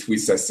always read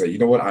tweets that say, you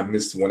know what? I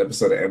missed one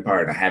episode of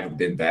Empire and I haven't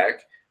been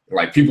back.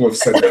 Like, people have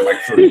said that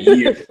like for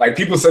years. Like,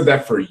 people said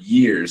that for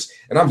years.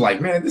 And I'm like,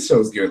 man, this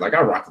show's good. Like,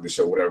 I rock with the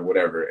show,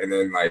 whatever. And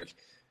then like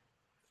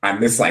I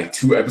missed like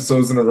 2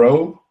 episodes in a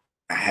row.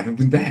 I haven't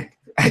been back.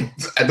 I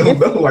don't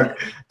know. Like,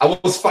 I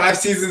was 5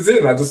 seasons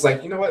in. I just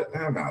like, you know what?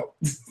 I'm out.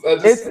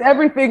 It's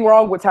everything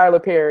wrong with Tyler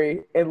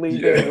Perry and Lee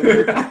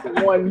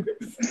Daniels. One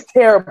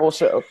terrible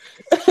show.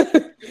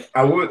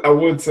 I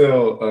would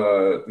tell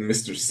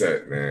Mr.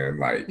 Set, man,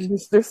 like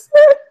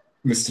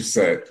Mr.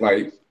 Set,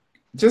 like,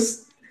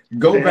 just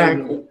go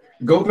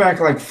back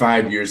like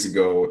 5 years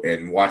ago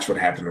and watch what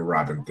happened to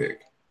Robin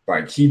Thicke.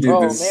 Like, he did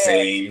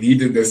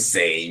the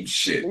same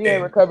shit. He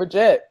ain't recovered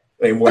yet.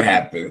 And what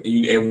happened?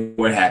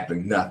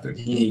 Nothing.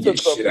 He didn't get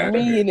shit out of it.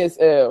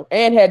 Meanest L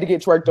and had to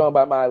get twerked on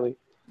by Miley.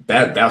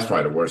 That's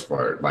probably the worst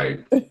part.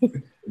 Like,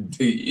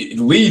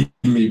 leave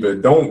me,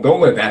 but don't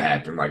let that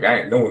happen. Like,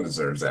 no one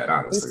deserves that.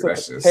 Honestly,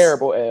 that's just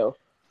terrible L.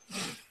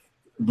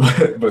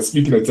 But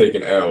speaking of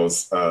taking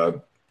L's,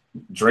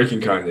 Drake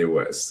and Kanye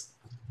West.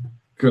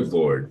 Good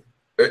Lord.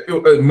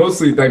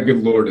 Mostly that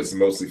good Lord is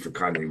mostly for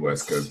Kanye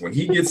West, because when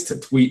he gets to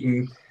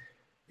tweeting,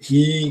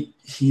 he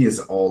is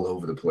all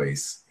over the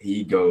place.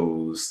 He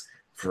goes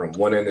from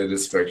one end of the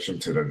spectrum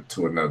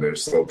to another.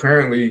 So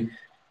apparently,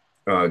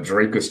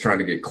 Drake was trying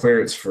to get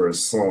clearance for a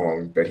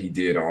song that he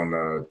did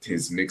on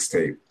his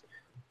mixtape,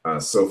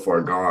 So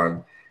Far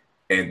Gone,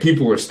 and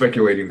people were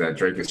speculating that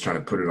Drake is trying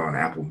to put it on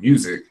Apple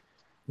Music,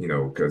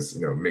 because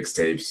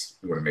mixtapes,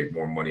 you want to make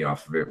more money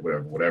off of it,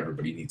 whatever.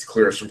 But he needs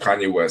clearance from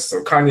Kanye West.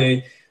 So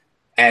Kanye,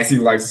 as he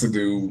likes to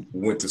do,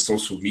 went to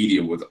social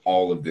media with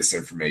all of this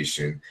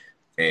information.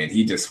 And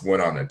he just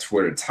went on a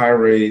Twitter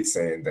tirade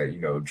saying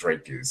that,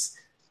 Drake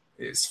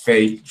is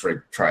fake.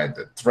 Drake tried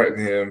to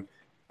threaten him.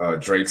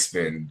 Drake's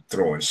been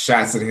throwing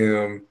shots at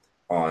him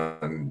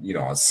on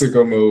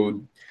sicko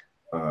mode.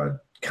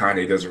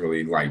 Kanye doesn't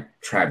really like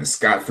Travis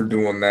Scott for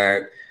doing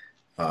that.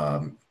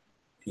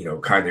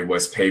 Kanye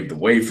West paved the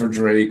way for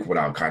Drake.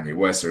 Without Kanye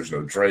West, there's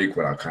no Drake.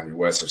 Without Kanye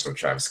West, there's no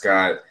Travis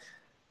Scott.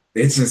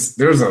 It's just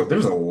there's a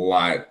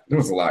lot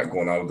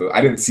going on with it.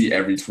 I didn't see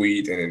every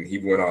tweet, and then he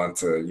went on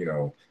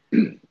to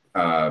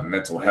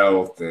mental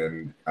health,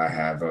 and I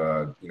have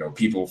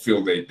people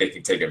feel they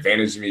can take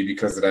advantage of me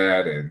because of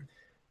that, and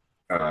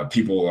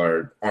People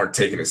aren't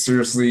taking it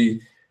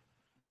seriously.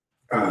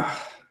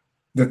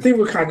 The thing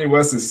with Kanye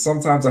West is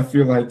sometimes I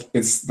feel like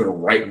it's the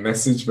right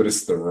message, but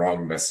it's the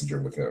wrong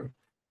messenger with him.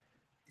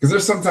 Because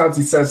there's sometimes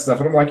he says stuff,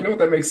 and I'm like, you know what,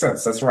 that makes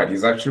sense. That's right.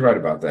 He's actually right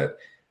about that.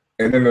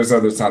 And then there's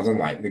other times I'm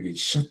like, nigga,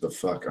 shut the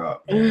fuck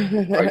up,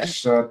 man. Like,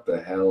 shut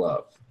the hell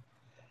up.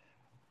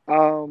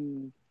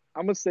 I'm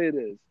gonna say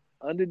this.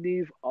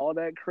 Underneath all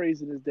that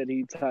craziness that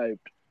he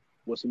typed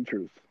was some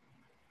truth.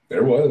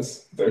 There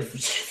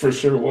for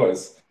sure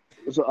was.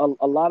 There's a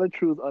lot of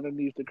truth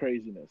underneath the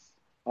craziness.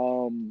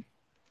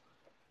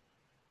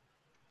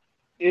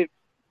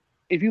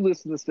 If you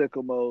listen to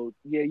Sicko Mode,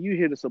 yeah, you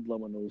hear the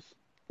subliminals.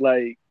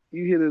 Like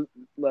you hear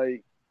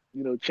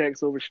the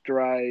checks over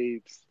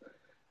stripes,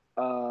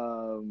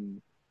 the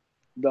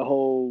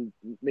whole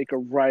make a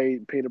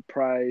right, pay the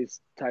price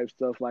type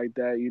stuff like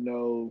that.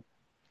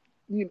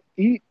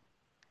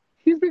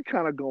 He's been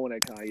kind of going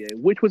at Kanye,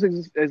 which was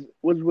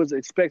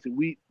expected.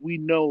 We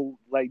know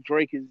like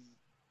Drake is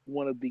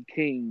one of the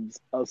kings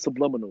of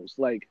subliminals.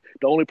 Like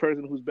the only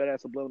person who's better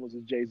at subliminals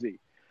is Jay-Z.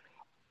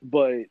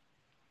 But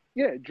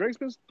yeah, Drake's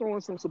been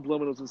throwing some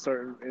subliminals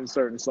in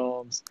certain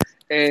songs,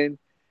 and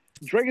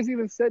Drake has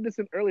even said this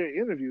in earlier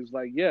interviews.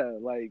 Like, yeah,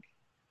 like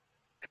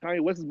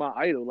Kanye West is my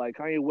idol. Like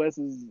Kanye West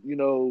is,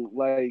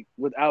 like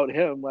without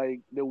him,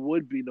 like there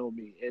would be no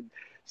me. And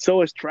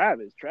so is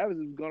Travis. Travis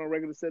has gone on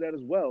record to say that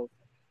as well.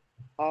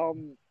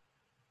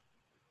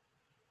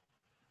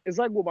 It's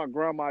like what my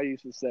grandma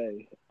used to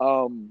say.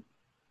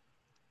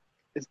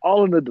 It's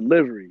all in the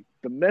delivery.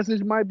 The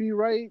message might be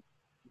right,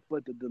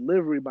 but the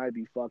delivery might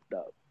be fucked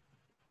up.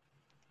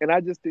 And I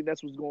just think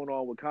that's what's going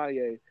on with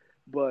Kanye.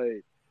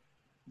 But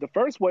the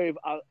first wave,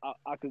 I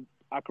could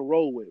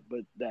roll with,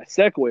 but that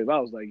second wave, I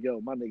was like, yo,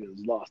 my nigga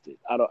has lost it.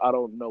 I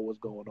don't know what's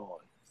going on.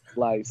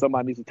 Like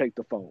somebody needs to take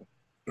the phone.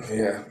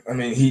 Yeah, I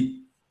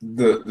mean,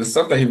 the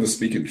stuff that he was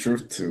speaking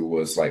truth to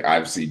was like,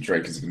 obviously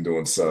Drake has been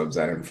doing subs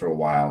at him for a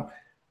while.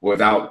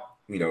 Without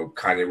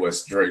Kanye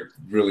West, Drake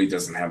really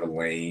doesn't have a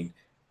lane.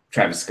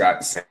 Travis Scott,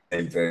 the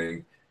same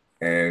thing,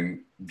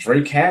 and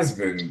Drake has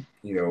been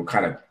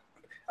kind of.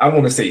 I don't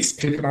want to say he's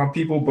picking on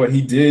people, but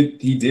he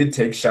did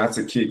take shots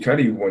at Kid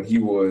Cudi when he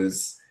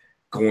was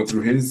going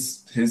through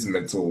his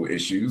mental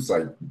issues.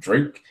 Like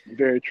Drake,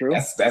 very true.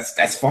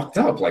 That's fucked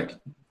up. Like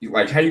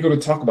how you going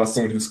to talk about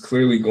someone who's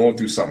clearly going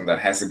through something that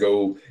has to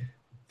go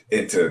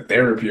into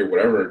therapy or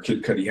whatever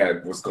Kid Cudi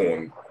had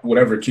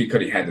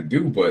to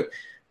do, but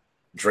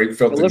Drake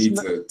felt the need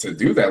to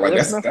do that. Like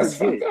that's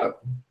fucked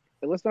up.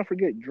 And let's not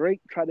forget, Drake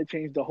tried to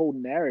change the whole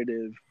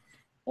narrative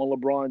on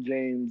LeBron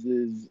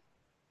James's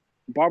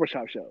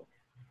barbershop show.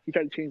 He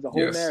tried to change the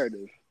whole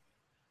narrative.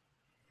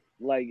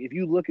 Like if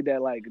you look at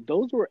that, like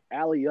those were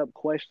alley-up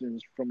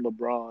questions from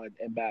LeBron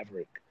and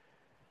Maverick.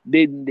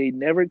 They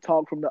never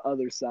talked from the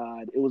other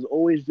side. It was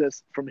always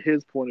just from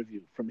his point of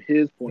view.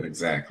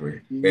 Exactly.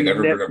 They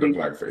never brought up the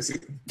blackface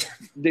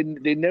either.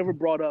 They never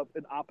brought up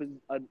an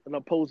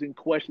opposing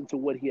question to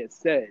what he had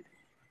said.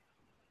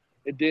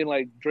 And then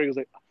like Drake was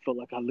like, I feel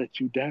like I let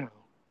you down.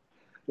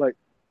 Like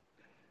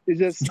it's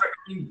just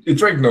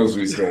Drake knows what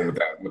he's doing with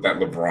that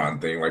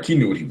LeBron thing. Like he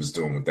knew what he was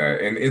doing with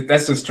that, and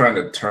that's just trying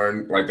to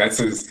turn. Like that's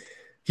his.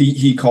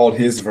 He called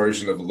his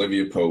version of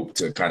Olivia Pope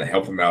to kind of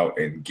help him out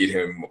and get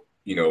him,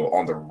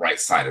 on the right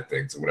side of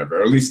things or whatever,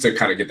 or at least to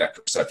kind of get that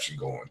perception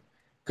going.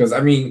 Because I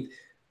mean,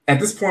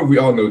 at this point, we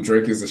all know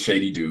Drake is a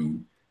shady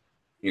dude.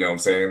 You know what I'm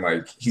saying?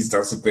 Like he's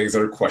done some things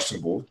that are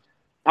questionable.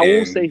 I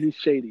won't say he's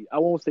shady. I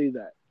won't say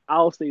that.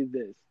 I'll say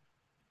this.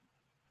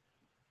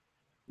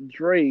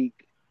 Drake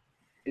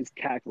is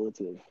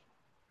calculative.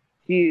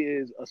 He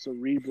is a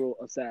cerebral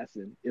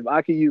assassin. If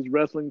I can use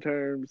wrestling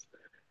terms,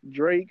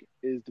 Drake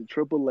is the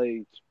Triple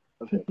H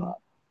of hip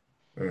hop.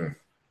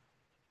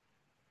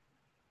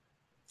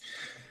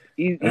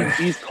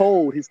 He's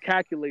cold. He's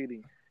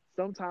calculating.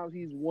 Sometimes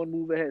he's one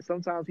move ahead.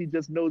 Sometimes he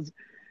just knows.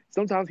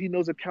 Sometimes he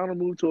knows a counter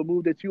move to a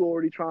move that you're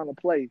already trying to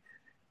play.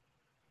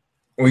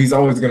 Well, he's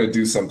always going to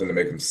do something to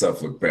make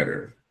himself look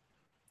better.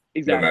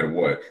 Exactly. No matter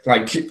what.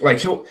 Like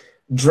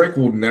Drake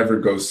will never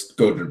go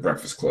to the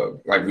Breakfast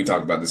Club. Like we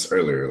talked about this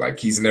earlier. Like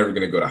he's never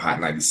going to go to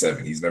Hot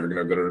 97. He's never going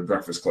to go to the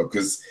Breakfast Club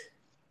because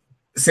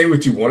say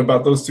what you want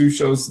about those two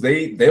shows,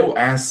 they'll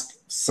ask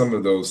some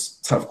of those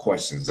tough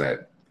questions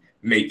that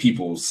make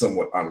people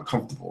somewhat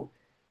uncomfortable.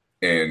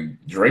 And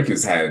Drake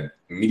has had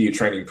media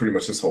training pretty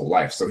much his whole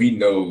life, so he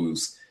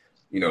knows,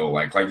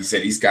 like you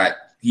said,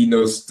 he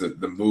knows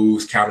the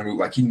moves, counter move,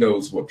 like he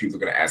knows what people are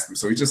going to ask him.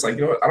 So he's just like,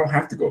 I don't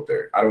have to go up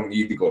there. I don't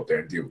need to go up there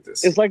and deal with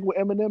this. It's like what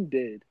Eminem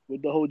did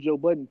with the whole Joe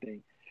Budden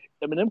thing.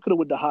 Eminem could have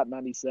went to Hot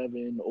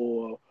 97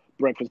 or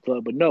Breakfast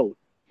Club, but no,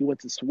 he went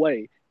to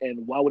Sway.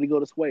 And why would he go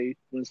to Sway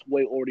when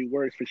Sway already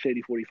works for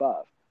Shady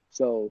 45?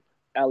 So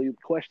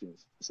alley-oop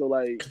questions. So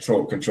like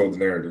control the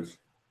narrative.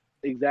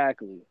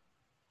 Exactly.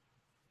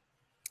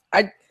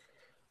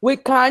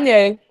 With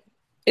Kanye,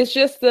 it's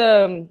just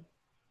I'm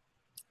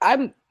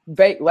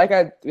like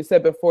I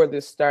said before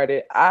this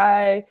started,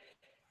 Kanye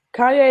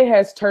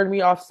has turned me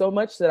off so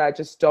much that I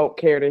just don't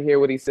care to hear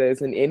what he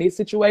says in any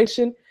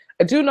situation.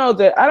 I do know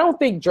that I don't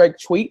think Drake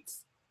tweets.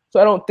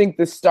 So I don't think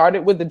this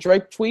started with the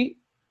Drake tweet.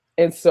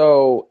 And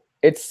so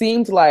it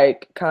seemed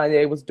like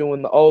Kanye was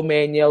doing the old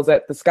man yells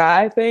at the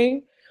sky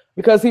thing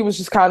because he was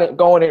just kind of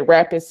going in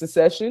rapid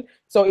succession.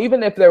 So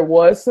even if there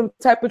was some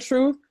type of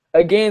truth,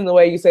 again, the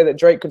way you say that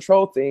Drake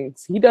controlled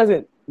things, he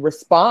doesn't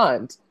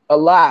respond a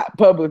lot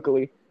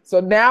publicly. So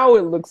now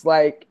it looks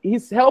like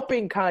he's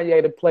helping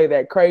Kanye to play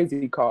that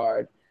crazy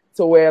card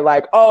to where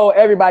like, oh,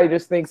 everybody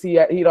just thinks he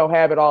don't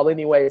have it all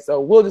anyway, so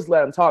we'll just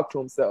let him talk to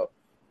himself.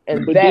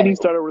 And but then he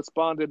started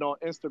responding on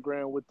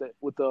Instagram with the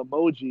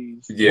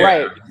emojis. Yeah,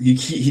 right.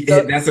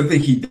 That's the thing.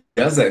 He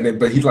does that,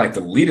 but he like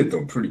deleted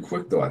them pretty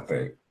quick though. I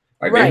think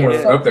like Right. they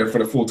weren't up there for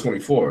the full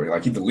 24.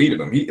 Like he deleted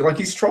them.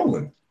 He's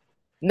trolling.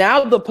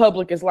 Now the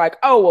public is like,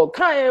 oh, well,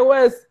 Kanye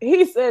West,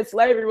 he said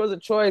slavery was a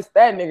choice.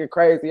 That nigga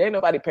crazy. Ain't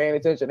nobody paying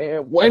attention to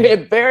him.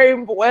 When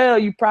very well,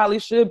 you probably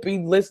should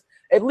be,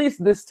 at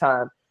least this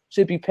time,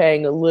 should be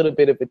paying a little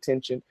bit of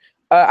attention.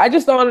 I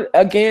just thought,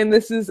 again,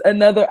 this is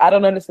another, I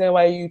don't understand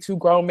why you two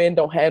grown men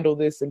don't handle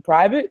this in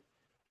private.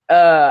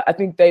 I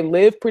think they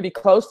live pretty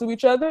close to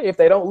each other. If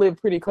they don't live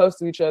pretty close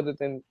to each other,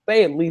 then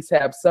they at least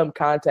have some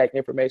contact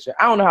information.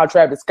 I don't know how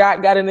Travis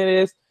Scott got into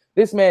this.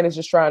 This man is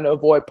just trying to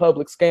avoid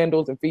public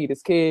scandals and feed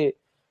his kid.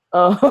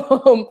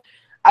 Unfortunately,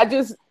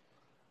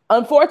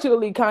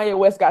 Kanye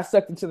West got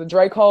sucked into the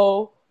Drake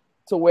hole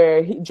to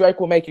where Drake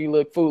will make you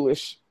look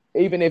foolish,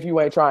 even if you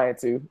ain't trying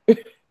to.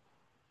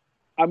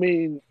 I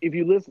mean, if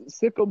you listen,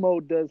 Sicko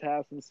Mode does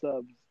have some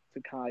subs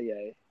to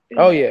Kanye.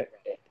 Yeah.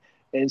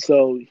 And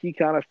so he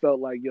kind of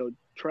felt like, yo,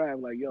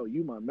 Trav, like, yo,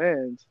 you my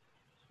man's.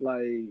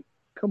 Like,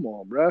 come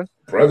on, bruh.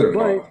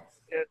 Brother-in-law.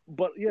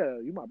 But yeah,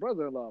 you my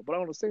brother-in-law. But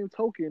on the same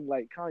token,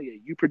 like Kanye,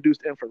 you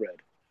produced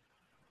Infrared.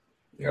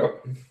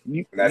 Yep.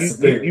 That's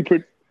the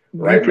thing.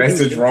 Right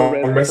message,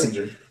 wrong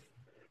messenger.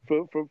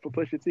 For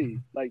Pusha T.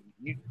 Like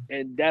you,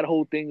 and that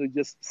whole thing was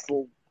just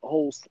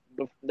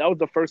that was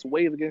the first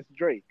wave against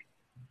Drake.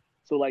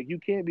 So like you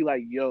can't be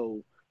like,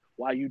 yo,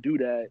 why you do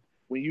that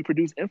when you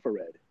produce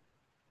Infrared?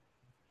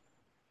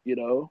 You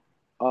know?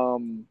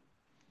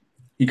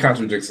 He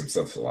contradicts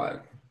himself a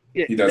lot.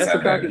 Yeah, he does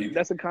have that.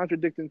 That's a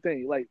contradicting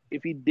thing. Like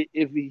if he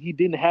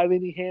didn't have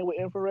any hand with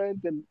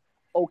Infrared, then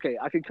okay,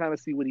 I can kind of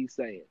see what he's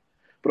saying.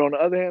 But on the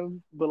other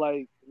hand,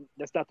 like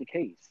that's not the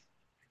case.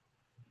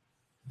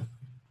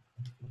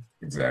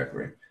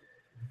 Exactly.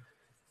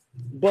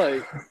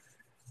 But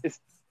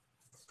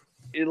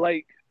it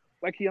like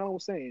Keanu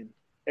was saying,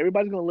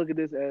 everybody's gonna look at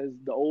this as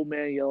the old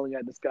man yelling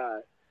at the sky.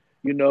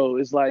 You know,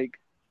 it's like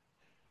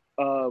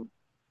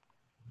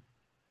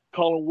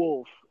calling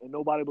wolf and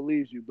nobody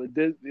believes you, but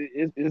there's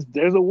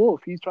a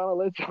wolf. He's trying to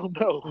let y'all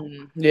know.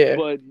 Yeah.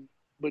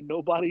 But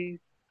nobody,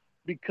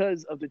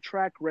 because of the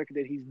track record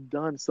that he's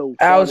done so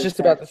far. I was just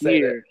about to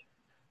say that.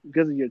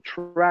 Because of your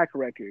track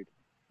record,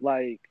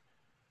 like,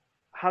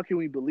 how can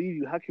we believe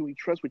you? How can we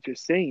trust what you're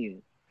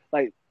saying?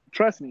 Like,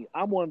 trust me,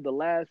 I'm one of the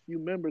last few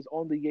members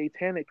on the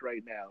Yatanic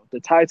right now. The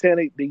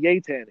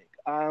Yatanic.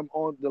 I'm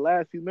on the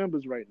last few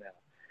members right now.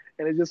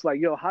 And it's just like,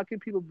 yo, how can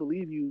people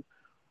believe you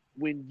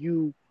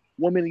when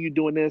one minute you're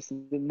doing this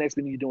and the next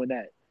minute you're doing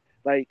that?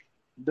 Like,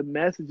 the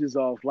message is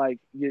off. Like,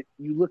 you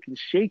looking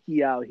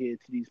shaky out here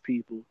to these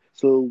people.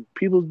 So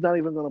people's not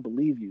even going to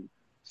believe you.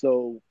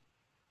 So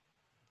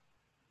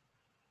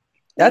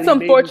that's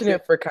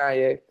unfortunate for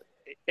Kanye.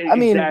 I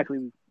mean,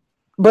 exactly.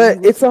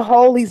 But it's a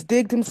hole he's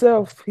dug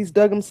himself.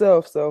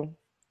 So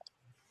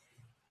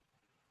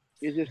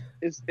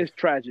it's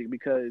tragic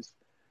because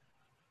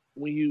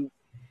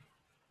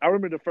I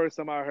remember the first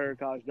time I heard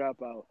College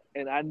Dropout,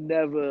 and I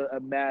never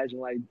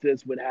imagined like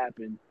this would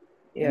happen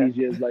these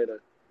years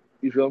later.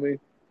 You feel me?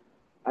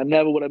 I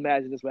never would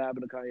imagine this would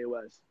happen to Kanye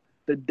West.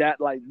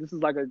 This is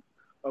like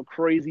a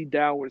crazy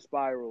downward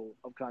spiral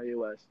of Kanye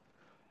West.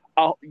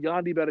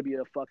 Yandhi better be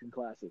a fucking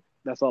classic.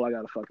 That's all I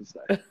gotta fucking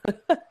say.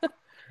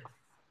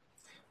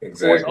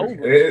 Exactly. Or it's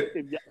over.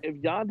 If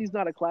Yandhi's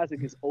not a classic,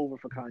 it's over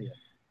for Kanye.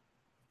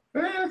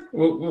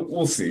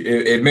 We'll see.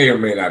 It may or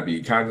may not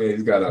be.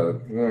 Kanye's got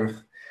a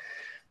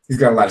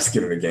lot of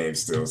skin in the game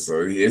still,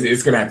 so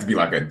it's gonna have to be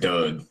like a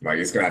dud. Like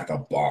it's gonna have to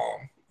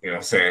bomb. You know what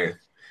I'm saying?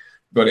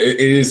 But it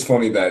is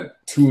funny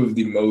that two of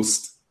the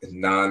most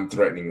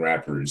non-threatening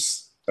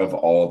rappers of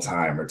all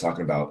time are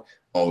talking about,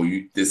 oh,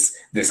 this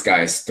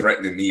guy is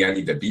threatening me. I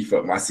need to beef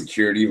up my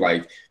security.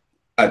 Like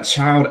a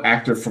child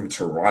actor from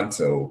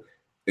Toronto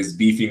is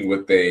beefing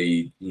with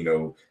a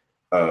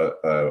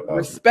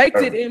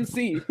respected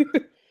MC.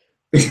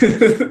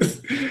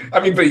 I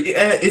mean, but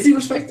is he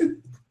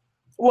respected?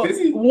 Well,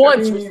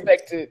 once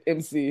respected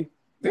MC.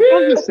 Yeah.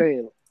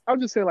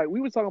 I'm just saying, like we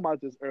were talking about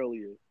this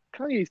earlier.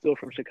 Kanye's still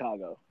from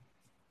Chicago.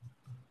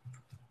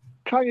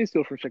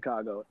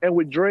 And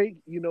with Drake,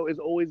 it's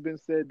always been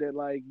said that,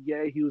 like,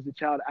 yeah, he was a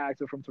child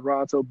actor from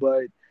Toronto,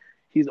 but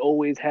he's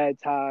always had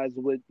ties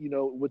with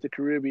the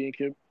Caribbean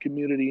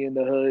community in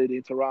the hood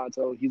in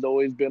Toronto. He's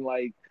always been,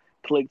 like,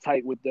 click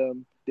tight with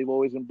them. They've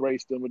always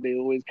embraced him, but they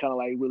always kind of,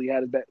 like, really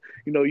had his back.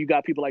 You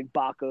got people like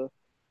Baca,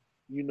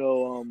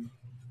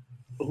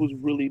 who's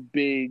really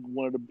big,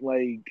 one of the,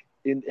 like,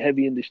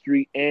 heavy in the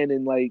street and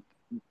in, like,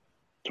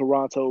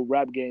 Toronto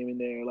rap game in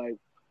there. Like,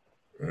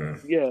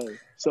 yeah.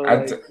 So I,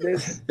 like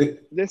this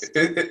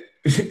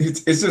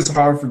it's just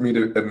hard for me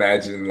to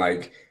imagine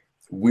like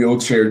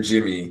wheelchair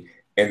Jimmy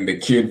and the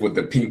kid with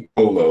the pink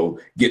polo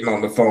getting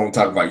on the phone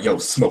talking about, yo,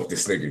 smoke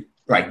this nigga.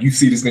 Like, you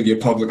see this nigga in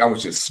public, I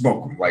want you to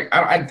smoke him. Like,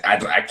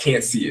 I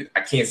can't see it.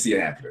 I can't see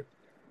it happening.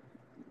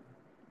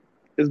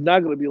 it's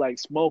not gonna be like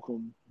smoke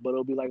 'em, but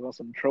it'll be like on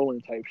some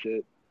trolling type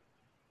shit.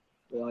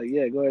 They're like,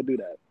 yeah, go ahead and do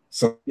that.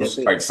 So Yeah,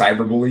 like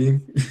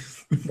cyberbullying.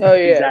 Oh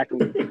yeah.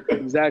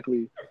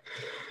 Exactly.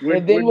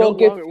 And then we'll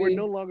get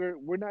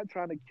We're not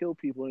trying to kill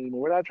people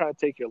anymore. We're not trying to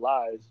take your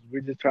lives.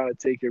 We're just trying to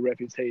take your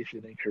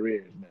reputation and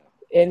careers now.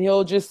 and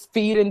he'll just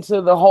feed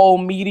into the whole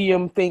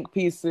medium think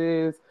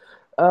pieces.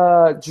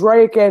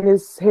 Drake and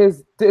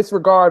his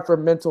disregard for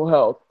mental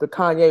health, the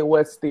Kanye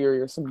West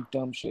theory, or some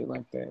dumb shit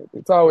like that.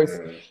 It's always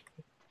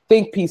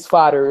think piece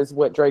fodder is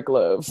what Drake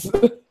loves.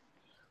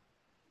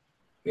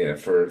 Yeah,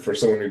 for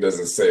someone who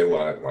doesn't say a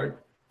lot, like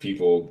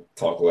people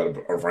talk a lot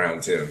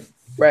around him.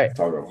 Right.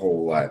 Talk a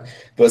whole lot.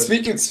 But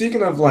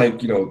speaking of like,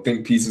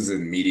 think pieces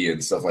in media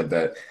and stuff like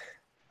that,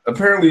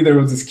 apparently there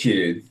was this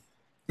kid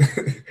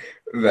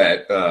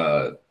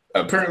that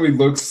apparently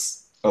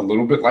looks a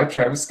little bit like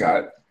Travis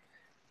Scott.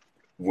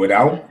 Went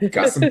out,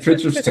 got some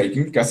pictures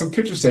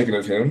taken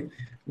of him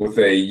with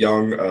a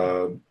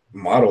young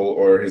model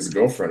or his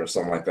girlfriend or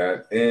something like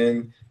that,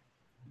 and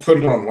put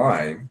it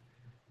online.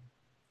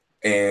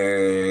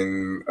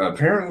 And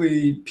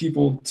apparently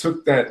people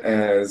took that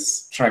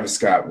as Travis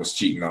Scott was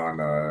cheating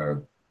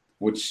on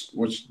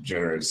which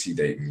Jenner is he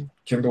dating?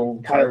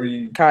 Kendall?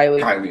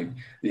 Kylie.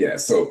 Yeah,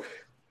 so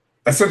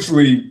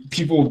essentially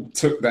people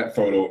took that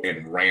photo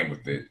and ran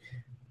with it.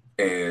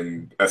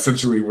 And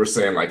essentially we're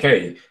saying like,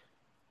 hey,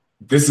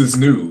 this is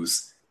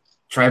news.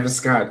 Travis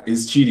Scott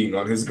is cheating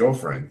on his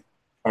girlfriend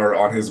or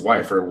on his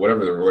wife or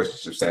whatever the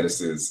relationship status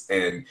is.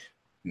 And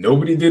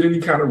nobody did any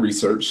kind of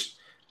research.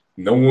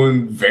 No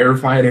one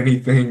verified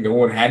anything. No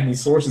one had any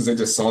sources. They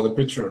just saw the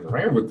picture and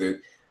ran with it.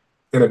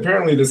 And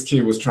apparently this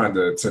kid was trying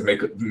to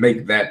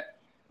make that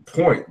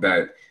point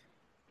that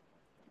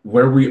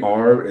where we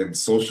are in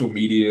social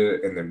media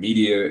and the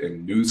media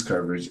and news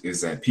coverage is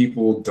that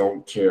people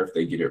don't care if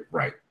they get it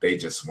right. They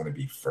just want to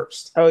be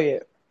first. Oh, yeah.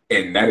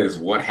 And that is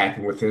what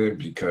happened with him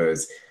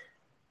because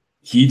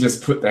he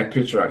just put that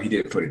picture out. He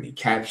didn't put any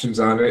captions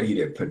on it. He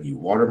didn't put any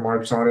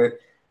watermarks on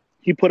it.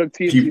 He put a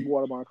TMZ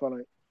watermark on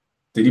it.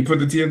 Did he put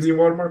the TMZ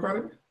watermark on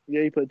it?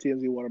 Yeah, he put a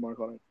TMZ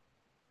watermark on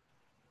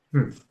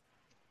it.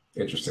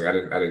 Interesting. I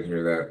didn't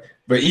hear that.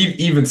 But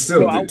even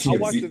still, I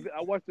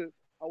watched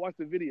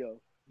the video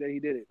that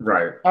he did it.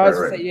 Right. I was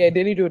right. Say, yeah.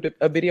 Didn't he do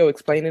a video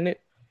explaining it?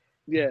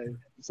 Yeah.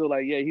 So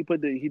like, yeah,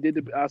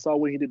 I saw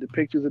when he did the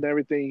pictures and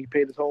everything. He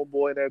paid his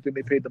homeboy and everything.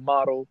 They paid the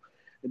model,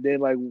 and then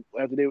like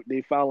after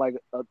they found like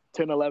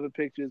 10, 11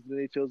 pictures, and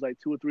they chose like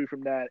 2 or 3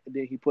 from that, and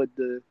then he put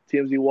the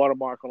TMZ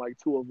watermark on like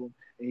 2 of them,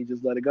 and he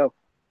just let it go.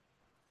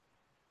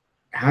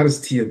 How does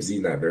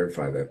TMZ not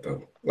verify that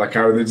though? Like,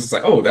 how are they just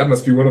like, oh, that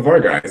must be one of our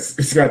guys?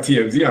 It's got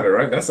TMZ on it,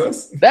 right? That's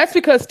us. That's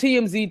because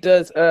TMZ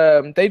does.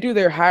 They do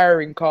their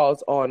hiring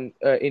calls on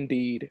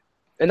Indeed.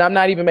 And I'm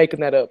not even making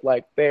that up.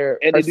 Like there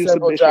are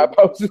several job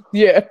posts.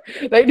 Yeah,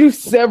 they do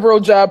several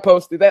job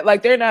postings. That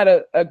like they're not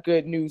a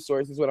good news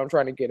source is what I'm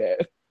trying to get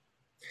at.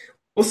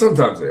 Well,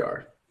 sometimes they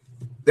are.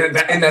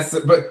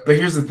 But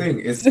here's the thing: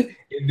 is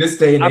in this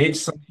day and age,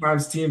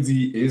 sometimes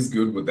TMZ is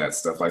good with that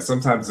stuff. Like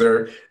sometimes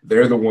they're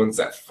the ones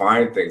that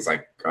find things.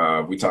 Like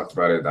we talked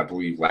about it, I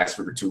believe, last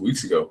week or 2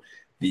 weeks ago.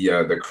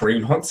 The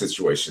Kareem Hunt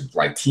situation.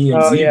 Like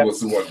TMZ was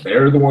the one.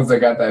 They're the ones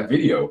that got that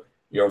video.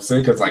 You know what I'm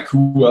saying? Because like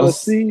who else? Well,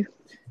 see,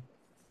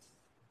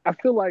 I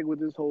feel like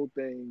with this whole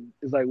thing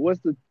is like,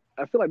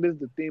 I feel like this is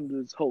the theme of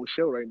this whole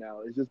show right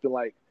now. It's just been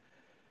like,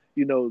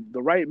 the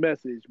right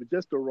message, but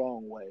just the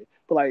wrong way.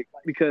 But like,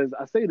 because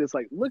I say this,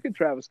 like, look at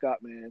Travis Scott,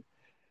 man.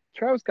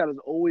 Travis Scott has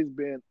always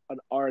been an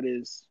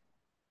artist,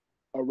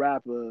 a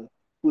rapper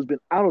who's been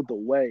out of the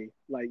way.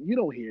 Like, you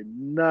don't hear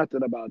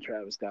nothing about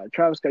Travis Scott.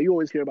 Travis Scott, you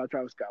always hear about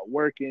Travis Scott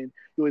working.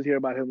 You always hear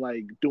about him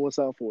like doing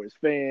something for his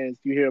fans.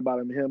 You hear about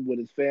him with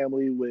his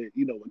family, with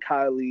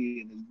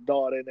Kylie and his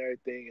daughter and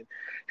everything, and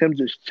him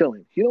just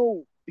chilling.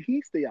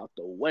 He stay out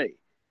the way.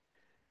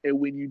 And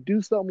when you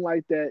do something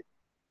like that,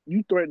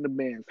 you threaten the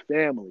man's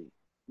family.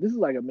 This is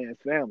like a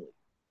man's family.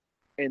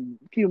 And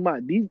keep in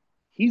mind,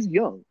 he's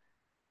young.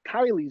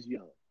 Kylie's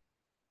young.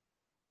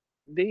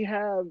 They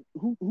have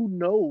who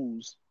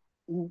knows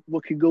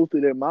what could go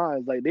through their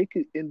minds. Like they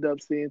could end up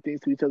saying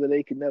things to each other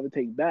they could never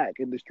take back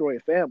and destroy a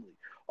family.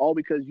 All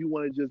because you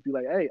want to just be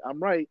like, hey,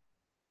 I'm right.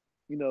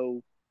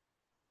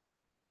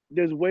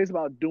 There's ways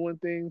about doing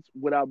things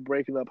without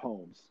breaking up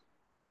homes.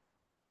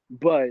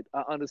 But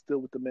I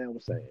understood what the man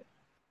was saying.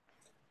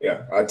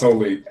 Yeah,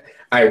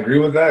 I agree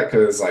with that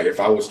because like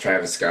if I was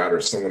Travis Scott or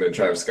someone in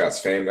Travis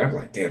Scott's family, I'm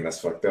like, damn, that's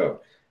fucked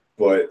up.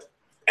 But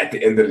at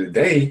the end of the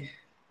day,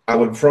 I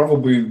would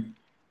probably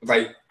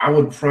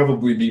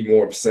be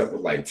more upset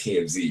with like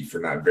TMZ for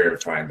not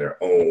verifying their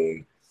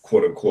own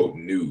quote unquote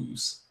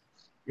news.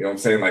 You know what I'm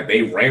saying? Like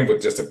they ran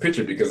with just a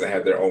picture because they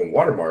had their own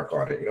watermark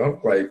on it.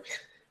 Like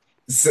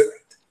so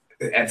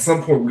at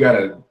some point we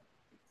gotta.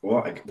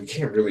 Well, we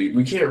can't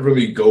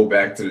really go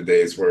back to the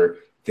days where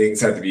things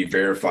had to be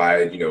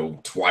verified,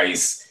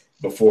 twice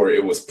before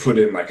it was put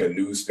in like a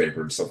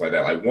newspaper and stuff like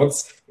that. Like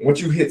once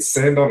you hit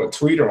send on a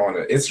tweet or on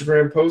an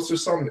Instagram post or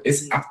something,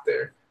 it's out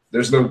there.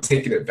 There's no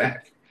taking it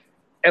back.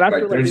 And I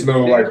like feel like there's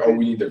no like, oh,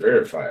 we need to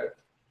verify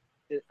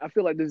it. I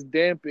feel like this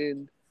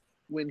dampened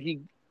when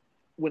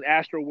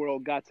Astro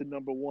World got to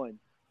 #1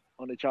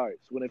 on the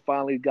charts. When it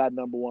finally got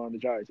 #1 on the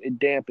charts, it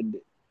dampened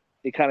it.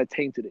 It kind of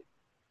tainted it.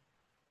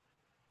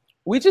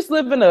 We just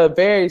live in a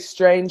very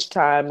strange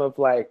time of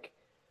like,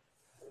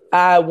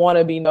 I want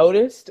to be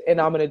noticed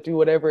and I'm going to do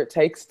whatever it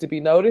takes to be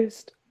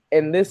noticed.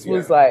 And this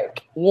was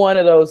like one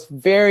of those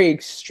very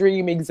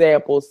extreme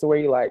examples to where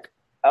you're like,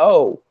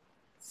 oh,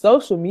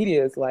 social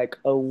media is like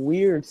a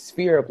weird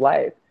sphere of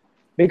life.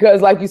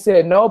 Because like you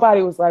said,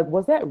 nobody was like,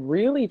 was that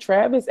really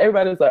Travis?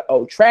 Everybody was like,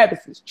 oh,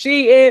 Travis is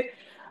cheating,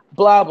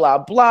 blah, blah,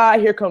 blah.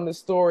 Here come the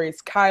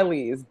stories.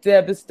 Kylie is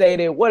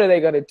devastated. What are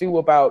they going to do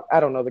about, I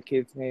don't know the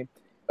kid's name,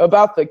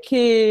 about the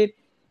kid.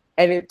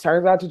 And it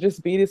turns out to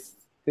just be this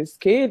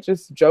kid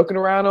just joking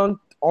around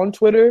on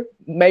Twitter,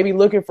 maybe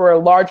looking for a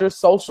larger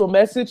social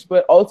message,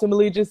 but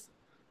ultimately just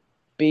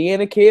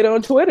being a kid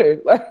on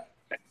Twitter.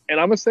 And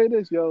I'm going to say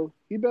this, yo,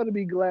 he better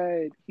be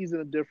glad he's in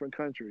a different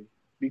country,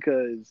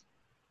 because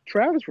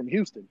Travis from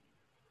Houston,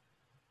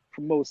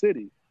 from Mo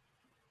City,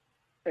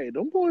 hey,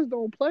 them boys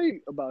don't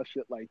play about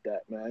shit like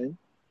that, man.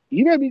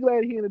 You better be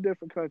glad he's in a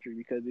different country,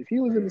 because if he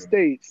was in the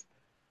States,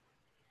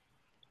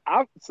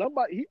 I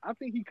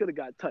think he could have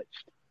got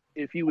touched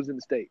if he was in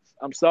the States.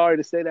 I'm sorry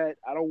to say that.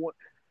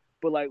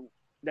 But like,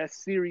 that's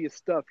serious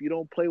stuff. You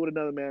don't play with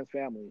another man's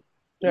family.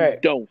 Right. You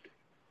don't.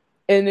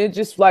 And it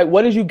just like,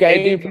 what did you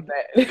gain from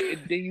that? And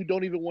then you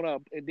don't even want to.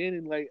 And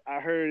then like, I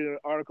heard in an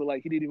article,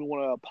 like he didn't even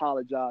want to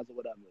apologize or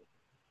whatever.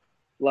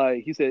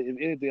 Like he said, if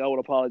anything, I would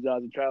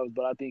apologize to Travis,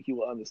 but I think he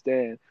will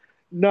understand.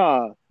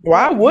 Nah.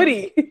 Why would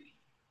he?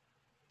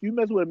 You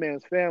mess with a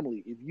man's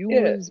family. If you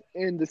was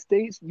in the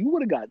States, you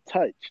would have got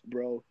touched,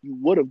 bro. You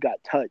would have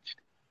got touched.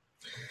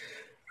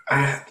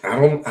 I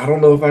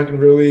don't know if I can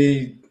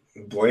really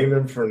blame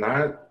him for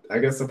not, I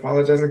guess,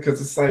 apologizing, because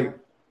it's like,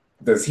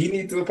 does he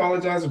need to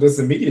apologize or does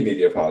the media need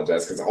to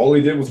apologize? Because all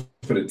he did was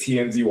put a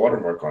TMZ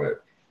watermark on it.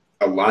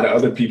 A lot of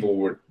other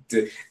people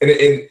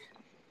and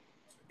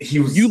he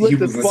was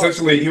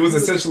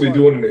essentially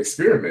doing an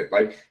experiment.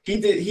 Like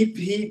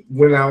he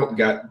went out and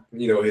got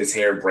his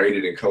hair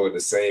braided and colored the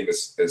same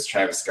as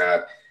Travis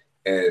Scott,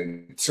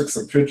 and took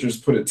some pictures,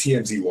 put a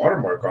TMZ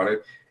watermark on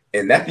it,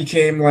 and that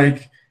became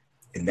like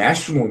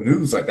national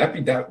news. Like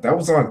that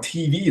was on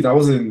TV. That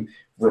was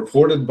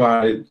reported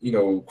by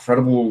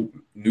credible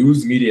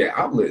news media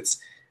outlets,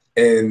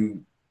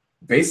 and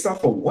based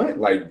off of what?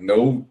 Like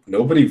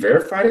nobody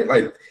verified it.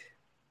 Like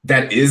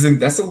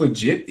that's a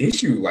legit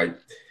issue. Like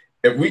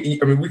we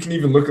can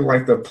even look at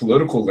like the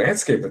political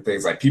landscape of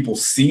things. Like people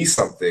see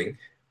something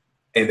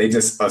and they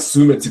just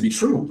assume it to be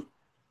true.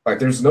 Like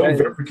there's no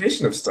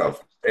verification of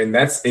stuff, and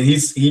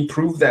he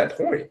proved that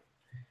point.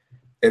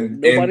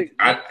 And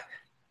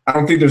I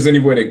don't think there's any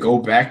way to go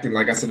back, and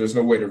like I said, there's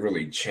no way to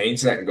really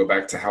change that and go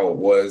back to how it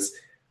was,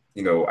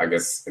 I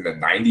guess in the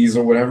 90s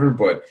or whatever.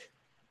 But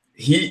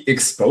he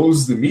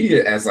exposed the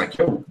media as like,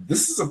 yo,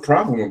 this is a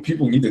problem and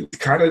people need to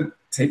kind of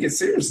take it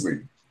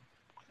seriously.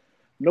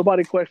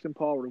 Nobody questioned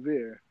Paul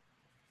Revere.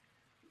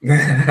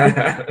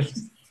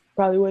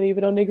 Probably wasn't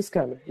even no niggas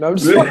coming. No, I'm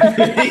just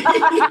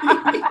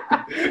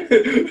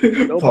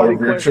Nobody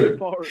questioned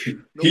Paul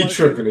Revere. He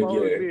tripping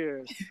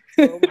again.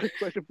 Nobody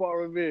questioned Paul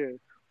Revere.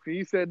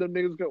 He said them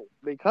niggas go.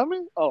 They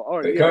coming? Oh, all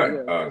right. They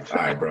coming. All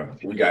right, bro.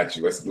 We got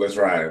you. Let's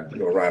ride. We're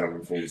gonna ride on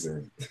the fools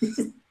in.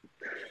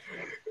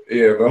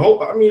 Yeah, but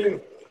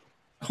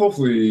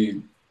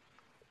hopefully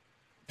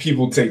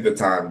people take the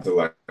time to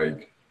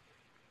like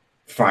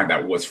find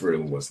out what's real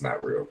and what's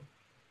not real.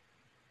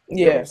 Yeah.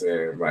 You know what I'm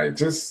saying? Like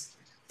just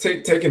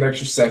take an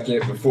extra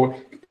second before,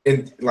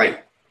 and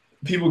like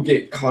people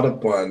get caught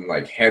up on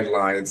like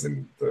headlines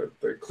and the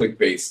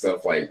clickbait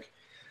stuff. Like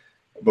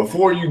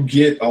before you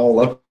get all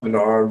up in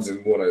arms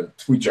and want to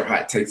tweet your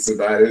hot takes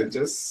about it,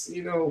 just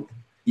you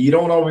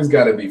don't always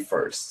got to be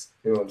first.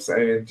 You know what I'm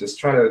saying? Just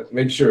try to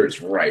make sure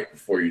it's right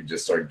before you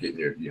just start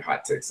getting your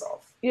hot takes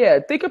off. Yeah,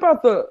 think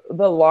about the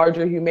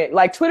larger human.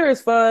 Like Twitter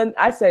is fun.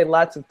 I say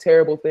lots of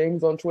terrible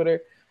things on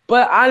Twitter,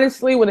 but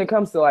honestly, when it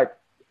comes to like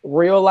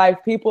real life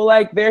people,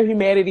 like their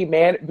humanity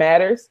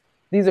matters.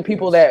 These are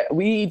people that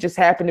we just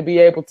happen to be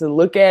able to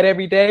look at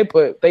every day,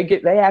 but they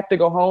have to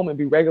go home and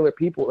be regular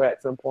people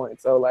at some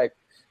point. So like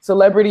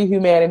celebrity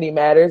humanity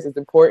matters. It's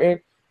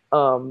important.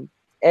 And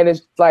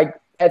it's like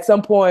at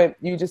some point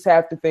you just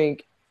have to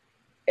think,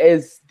 who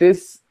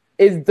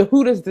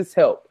does this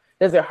help?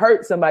 Does it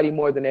hurt somebody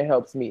more than it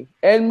helps me?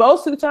 And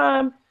most of the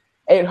time,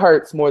 it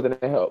hurts more than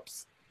it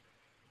helps.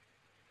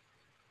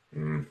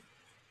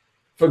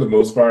 For the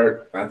most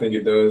part, I think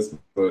it does.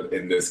 But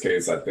in this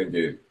case, I think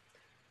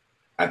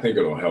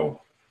it'll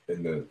help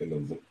in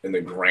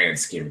the grand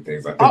scheme of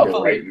things. I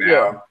think right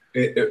now,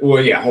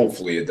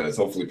 hopefully it does.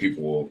 Hopefully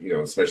people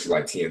will, especially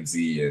like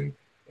TMZ and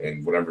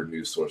and whatever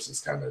news sources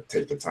kind of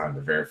take the time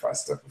to verify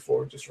stuff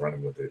before just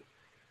running with it.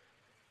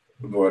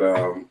 But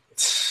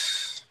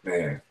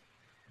man,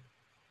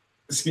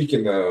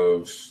 speaking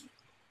of,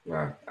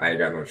 nah, I ain't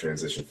got no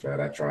transition for that.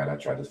 I tried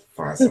to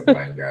find something.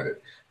 I ain't got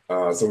it.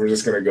 So we're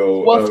just gonna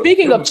go. Well,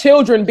 speaking of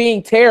children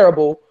being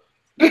terrible,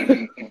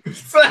 here's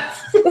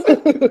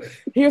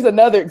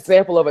another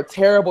example of a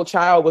terrible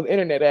child with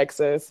internet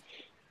access.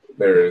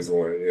 There is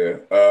one, yeah.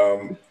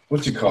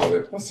 What you call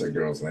it? What's that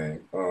girl's name?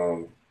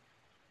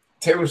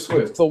 Taylor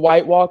Swift. The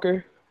White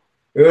Walker.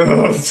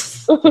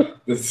 this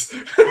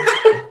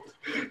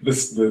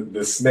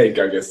the snake,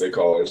 I guess they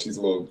call her. She's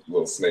a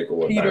little snake or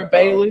whatnot. Peter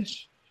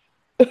Baelish.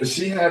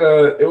 She had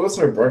it was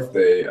her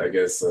birthday, I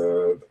guess,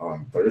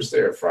 on Thursday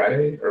or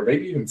Friday, or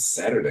maybe even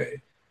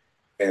Saturday.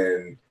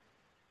 And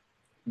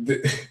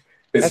it's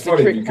That's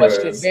funny a trick because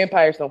question.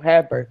 Vampires don't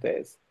have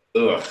birthdays.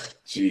 Ugh,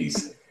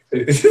 jeez.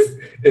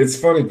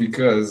 It's funny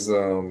because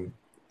on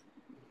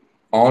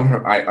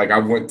her, I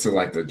went to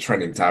like the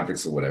trending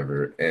topics or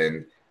whatever,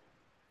 and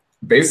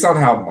based on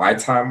how my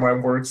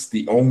timeline works,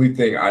 the only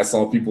thing I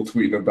saw people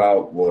tweeting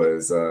about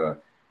was the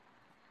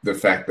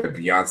fact that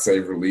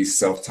Beyonce released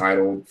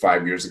self-titled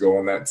 5 years ago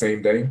on that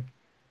same day.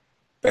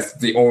 That's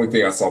the only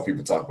thing I saw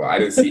people talk about. I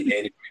didn't see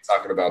anybody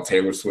talking about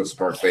Taylor Swift's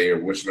birthday or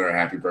wishing her a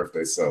happy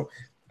birthday. So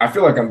I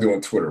feel like I'm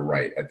doing Twitter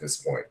right at this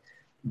point.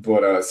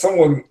 But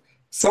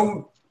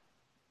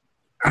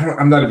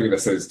I'm not even gonna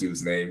say this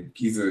dude's name.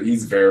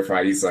 He's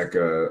verified. He's like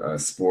a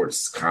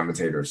sports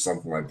commentator or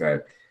something like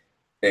that.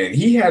 And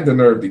he had the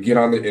nerve to get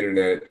on the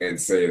internet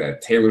and say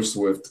that Taylor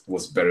Swift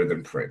was better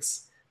than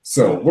Prince.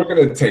 So we're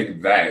gonna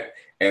take that,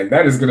 and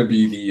that is gonna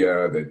be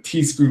the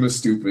teaspoon of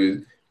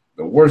stupid,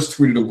 the worst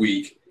tweet of the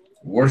week,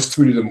 worst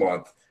tweet of the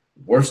month,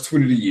 worst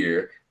tweet of the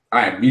year.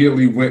 I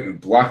immediately went and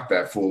blocked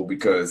that fool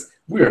because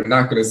we are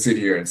not gonna sit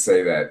here and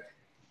say that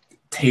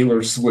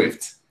Taylor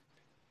Swift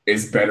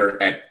is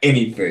better at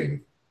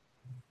anything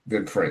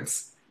than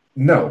Prince.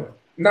 No,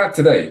 not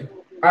today.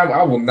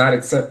 I will not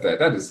accept that.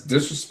 That is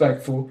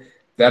disrespectful.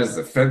 That is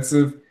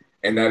offensive,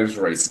 and that is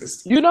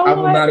racist. You know I what?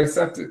 will not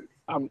accept it.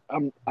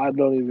 I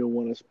don't even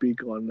want to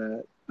speak on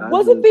that.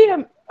 Was it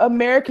the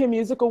American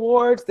Music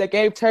Awards that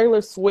gave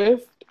Taylor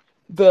Swift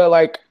the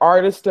like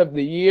Artist of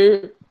the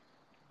Year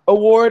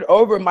award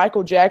over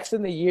Michael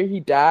Jackson the year he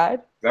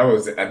died? That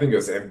was, I think it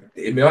was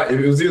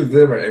either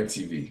them or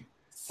MTV.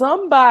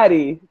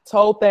 Somebody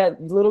told that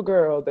little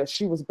girl that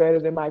she was better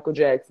than Michael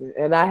Jackson,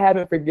 and I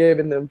haven't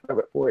forgiven them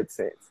for it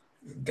since.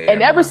 Damn.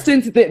 And ever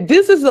since then,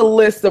 this is a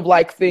list of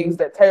like things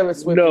that Taylor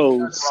Swift.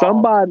 No,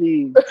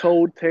 somebody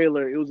told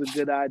Taylor it was a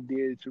good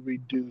idea to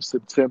redo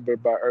September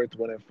by Earth,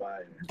 Wind, and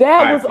Fire.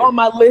 That was on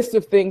my list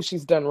of things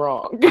she's done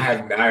wrong.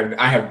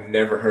 I have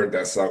never heard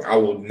that song. I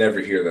will never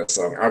hear that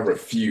song. I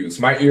refuse.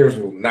 My ears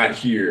will not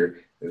hear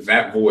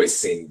that voice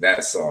sing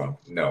that song.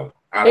 No,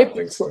 I don't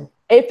think so.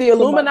 If the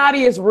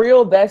Illuminati is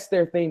real, that's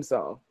their theme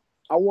song.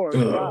 I want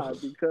to cry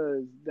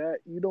because that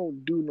you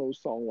don't do no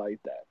song like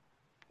that.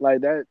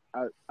 Like that,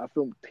 I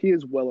feel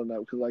tears well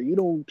enough because like you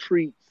don't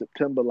treat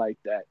September like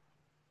that,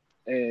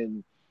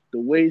 and the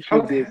way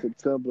she did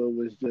September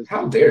was just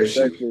how dare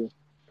she?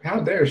 How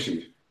dare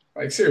she?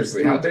 Like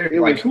seriously, how dare you?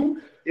 Like who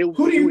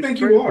do you think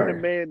you are? From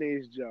the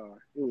mayonnaise jar.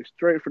 It was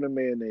straight from the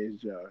mayonnaise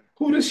jar.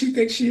 Who does she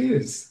think she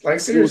is?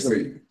 Like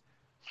seriously,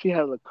 she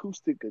had an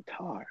acoustic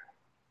guitar.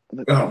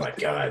 Oh my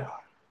god,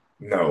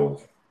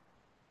 no!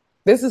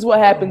 This is what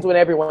happens when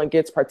everyone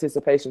gets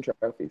participation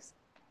trophies.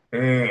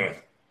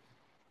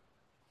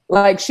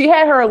 Like she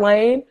had her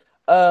lane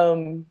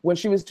when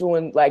she was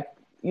doing like,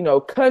 you know,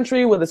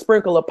 country with a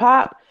sprinkle of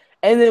pop.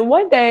 And then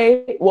one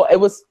day, well, it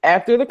was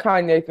after the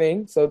Kanye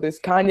thing. So this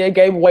Kanye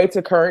gave way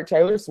to current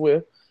Taylor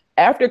Swift.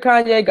 After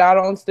Kanye got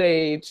on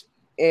stage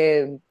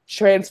and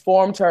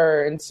transformed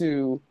her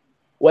into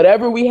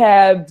whatever we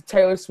have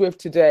Taylor Swift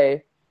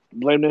today.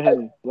 Blame the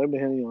Henny. Blame the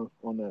Henny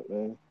on that,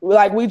 man.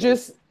 Like we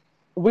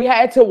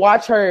had to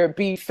watch her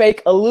be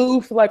fake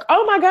aloof. Like,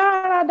 oh my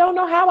God, I don't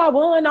know how I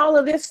won all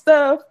of this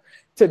stuff.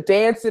 To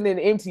dancing in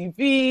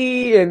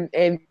MTV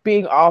and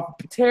being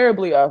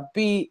terribly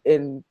offbeat,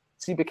 and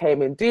she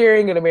became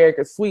endearing and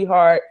America's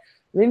sweetheart.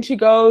 Then she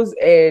goes,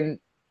 and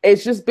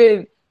it's just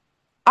been,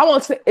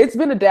 it's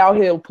been a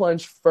downhill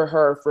plunge for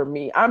her, for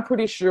me. I'm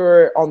pretty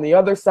sure on the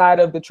other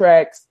side of the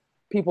tracks,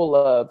 people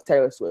love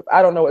Taylor Swift.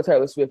 I don't know what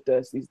Taylor Swift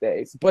does these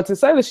days, but to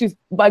say that she's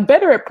like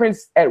better at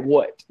Prince at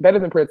what? Better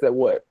than Prince at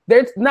what?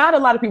 There's not a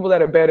lot of people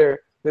that are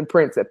better than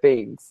Prince at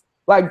things.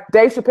 Like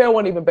Dave Chappelle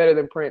wasn't even better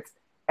than Prince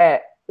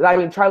at. I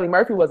mean, Charlie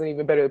Murphy wasn't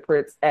even better than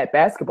Prince at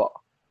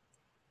basketball.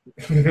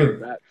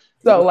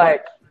 So,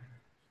 like,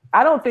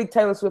 I don't think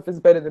Taylor Swift is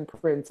better than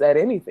Prince at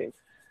anything.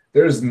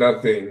 There's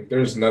nothing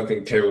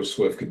Taylor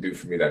Swift could do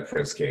for me that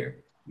Prince can.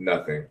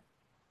 Nothing.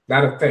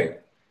 Not a thing.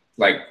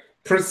 Like,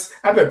 Prince,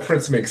 I bet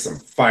Prince makes some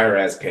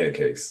fire-ass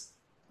pancakes.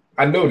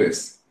 I know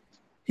this.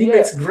 He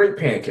makes great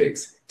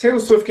pancakes. Taylor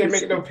Swift can't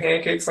make no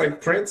pancakes like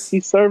Prince. He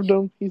served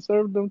them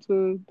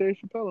to Dave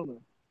Chappelle.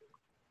 Exactly.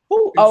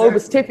 Oh, it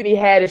was Tiffany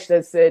Haddish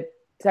that said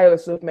Taylor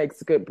Swift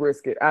makes good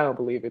brisket. I don't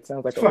believe it.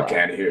 Sounds like a Fuck lie.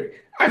 out of here.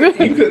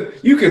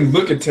 You can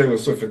look at Taylor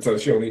Swift and tell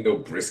she don't eat no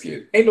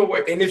brisket. Ain't no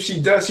way. And if she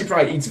does, she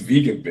probably eats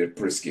vegan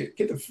brisket.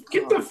 Get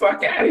the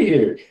fuck out of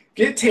here.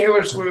 Get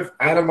Taylor Swift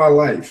out of my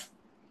life.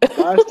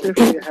 Why is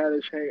Tiffany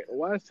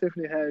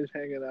Haddish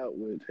hanging out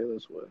with Taylor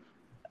Swift?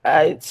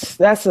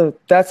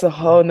 That's a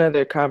whole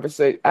nother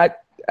conversation. I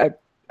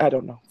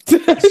don't know.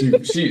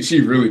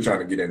 she really trying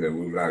to get into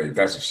Illuminati.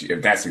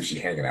 If that's who she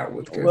hanging out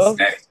with, because Well,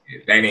 that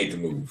ain't the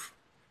move.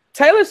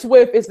 Taylor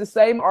Swift is the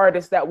same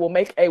artist that will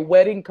make a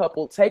wedding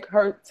couple take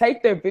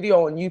their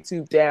video on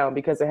YouTube down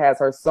because it has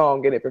her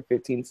song in it for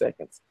 15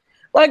 seconds.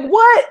 Like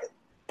what?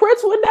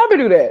 Prince would never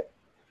do that.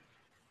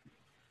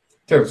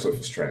 Taylor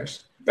Swift is trash.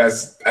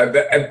 That's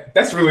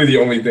really the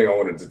only thing I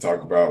wanted to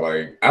talk about.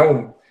 Like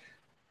I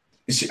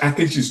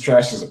think she's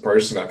trash as a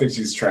person. I think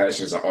she's trash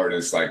as an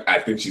artist. Like I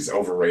think she's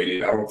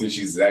overrated. I don't think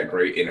she's that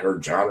great in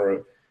her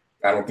genre.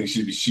 I don't think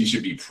she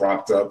should be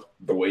propped up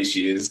the way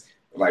she is.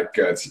 Like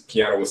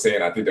Kiana was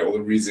saying, I think the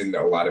only reason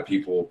a lot of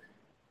people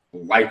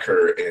like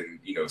her and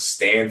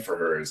stand for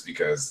her is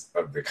because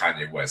of the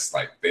Kanye West.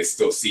 Like they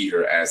still see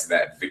her as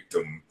that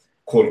victim,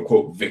 quote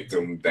unquote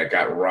victim that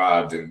got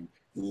robbed and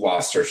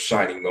lost her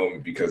shining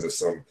moment because of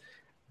some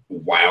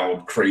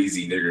wild,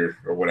 crazy nigger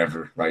or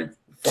whatever. Like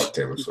fuck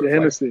Taylor Swift.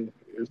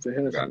 It's the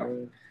Hennessy.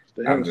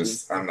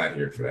 I'm not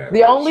here for that.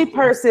 The only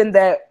person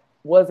that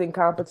was in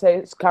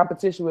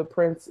competition with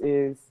Prince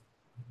is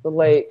the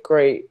late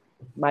great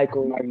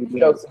Michael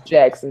Joseph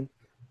Jackson.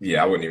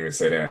 Yeah, I wouldn't even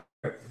say that.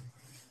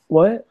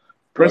 What?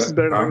 Prince is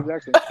better than Michael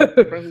Jackson.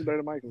 Prince is better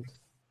than Michael.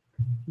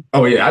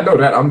 Oh yeah, I know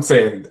that. I'm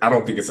saying I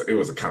don't think it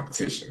was a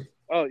competition.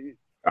 Oh, yeah.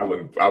 I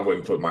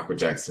wouldn't put Michael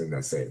Jackson in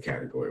that same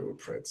category with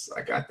Prince.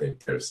 Like I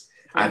think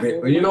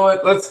you know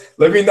what?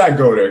 Let me not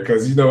go there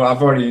because I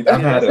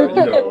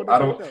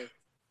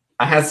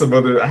had some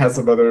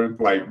other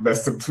like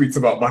messed up tweets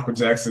about Michael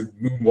Jackson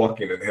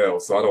moonwalking in hell,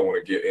 so I don't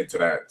want to get into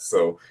that.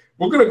 So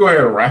we're gonna go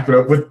ahead and wrap it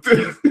up with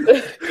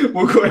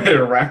we'll go ahead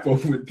and wrap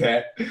up with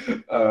that.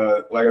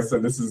 Like I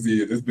said, this has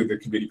been the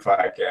Committee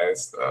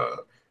Podcast.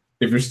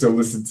 If you're still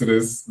listening to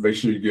this, make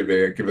sure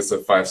you give us a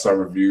 5-star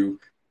review.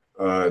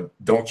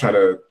 Don't try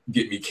to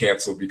get me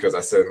canceled because I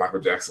said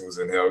Michael Jackson was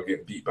in hell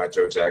getting beat by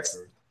Joe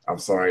Jackson. I'm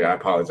sorry. I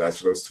apologize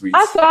for those tweets.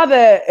 I saw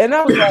that and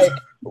I was like,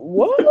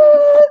 what?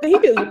 He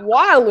is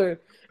wilding.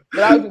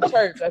 But I was in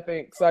church, I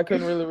think, so I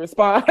couldn't really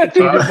respond.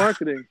 Strategic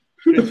marketing.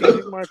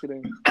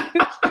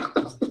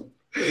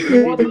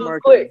 One of those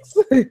clicks.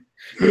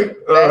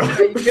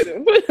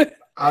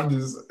 I'm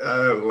just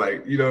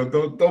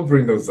don't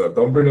bring those up.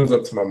 Don't bring those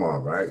up to my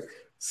mom, right?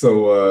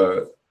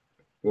 So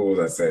what was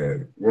I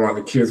saying? We're on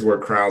the Kids Wear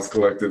Crowns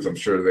collectives. I'm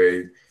sure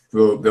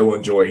they'll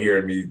enjoy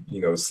hearing me,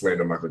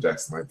 slander Michael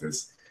Jackson like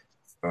this.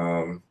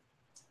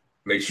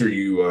 Make sure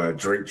you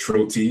drink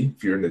Trill tea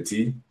if you're into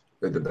tea.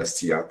 They're the best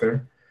tea out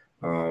there.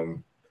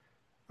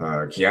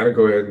 Kiana,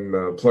 go ahead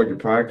and plug your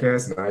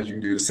podcast. And Nige, you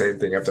can do the same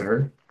thing after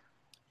her.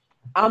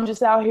 I'm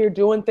just out here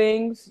doing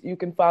things. You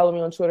can follow me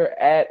on Twitter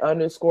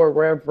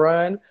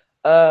 @_RevRun.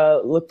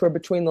 Look for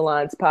Between the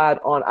Lines Pod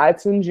on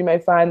iTunes. You may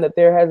find that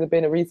there hasn't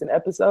been a recent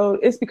episode.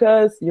 It's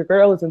because your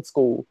girl is in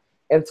school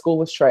and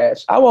school is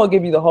trash. I won't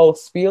give you the whole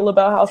spiel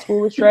about how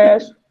school is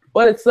trash,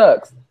 but it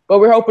sucks. But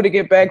we're hoping to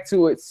get back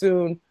to it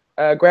soon.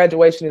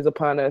 Graduation is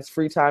upon us.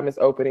 Free time is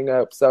opening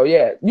up. So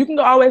yeah, you can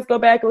always go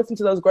back and listen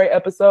to those great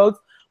episodes.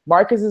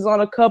 Marcus is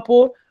on a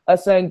couple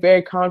saying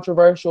very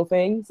controversial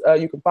things.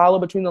 You can follow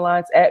Between the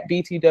Lines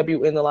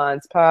 @BTW in the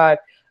Lines Pod.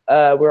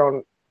 We're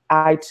on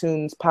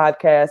iTunes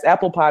Podcast,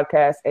 Apple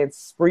Podcasts, and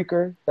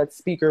Spreaker. That's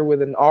speaker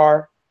with an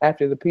R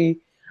after the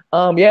P.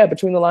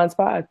 Between the Lines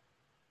Pod.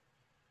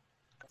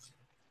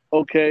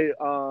 Okay,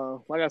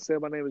 like I said,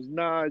 my name is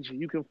Naj.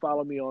 You can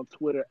follow me on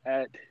Twitter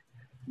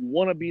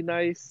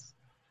 @YouWannaBeNice.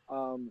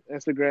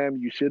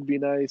 Instagram, You Should Be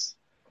Nice.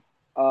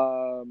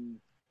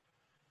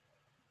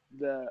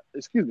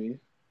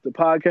 The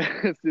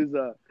podcast is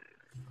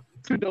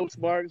Two Dope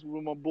Smarks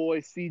with my boy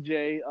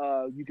CJ.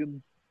 You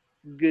can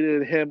get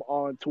at him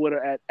on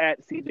Twitter at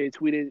CJ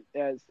Tweeted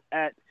as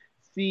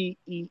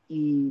 @CEEJAY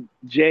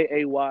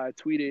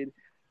Tweeted,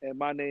 and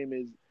my name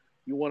is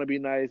You Want to Be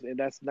Nice, and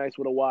that's nice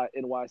with a Y,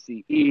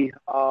 NYCE. We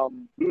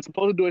were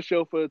supposed to do a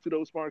show for Two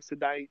Dope Smarks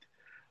tonight,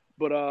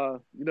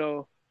 but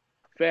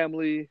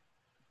family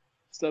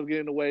stuff getting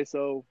in the way,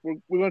 so we're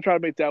gonna try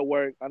to make that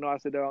work. I know I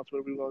said that on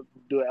Twitter we were gonna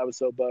do an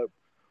episode, but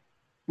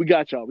we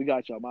got y'all.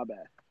 My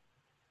bad.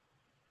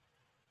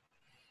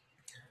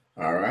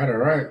 All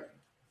right.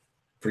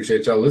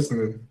 Appreciate y'all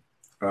listening.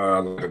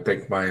 I'd like to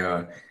thank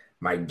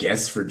my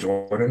guests for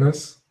joining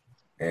us,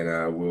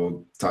 and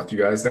we'll talk to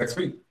you guys next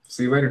week.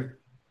 See you later.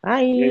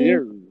 Bye. Yeah.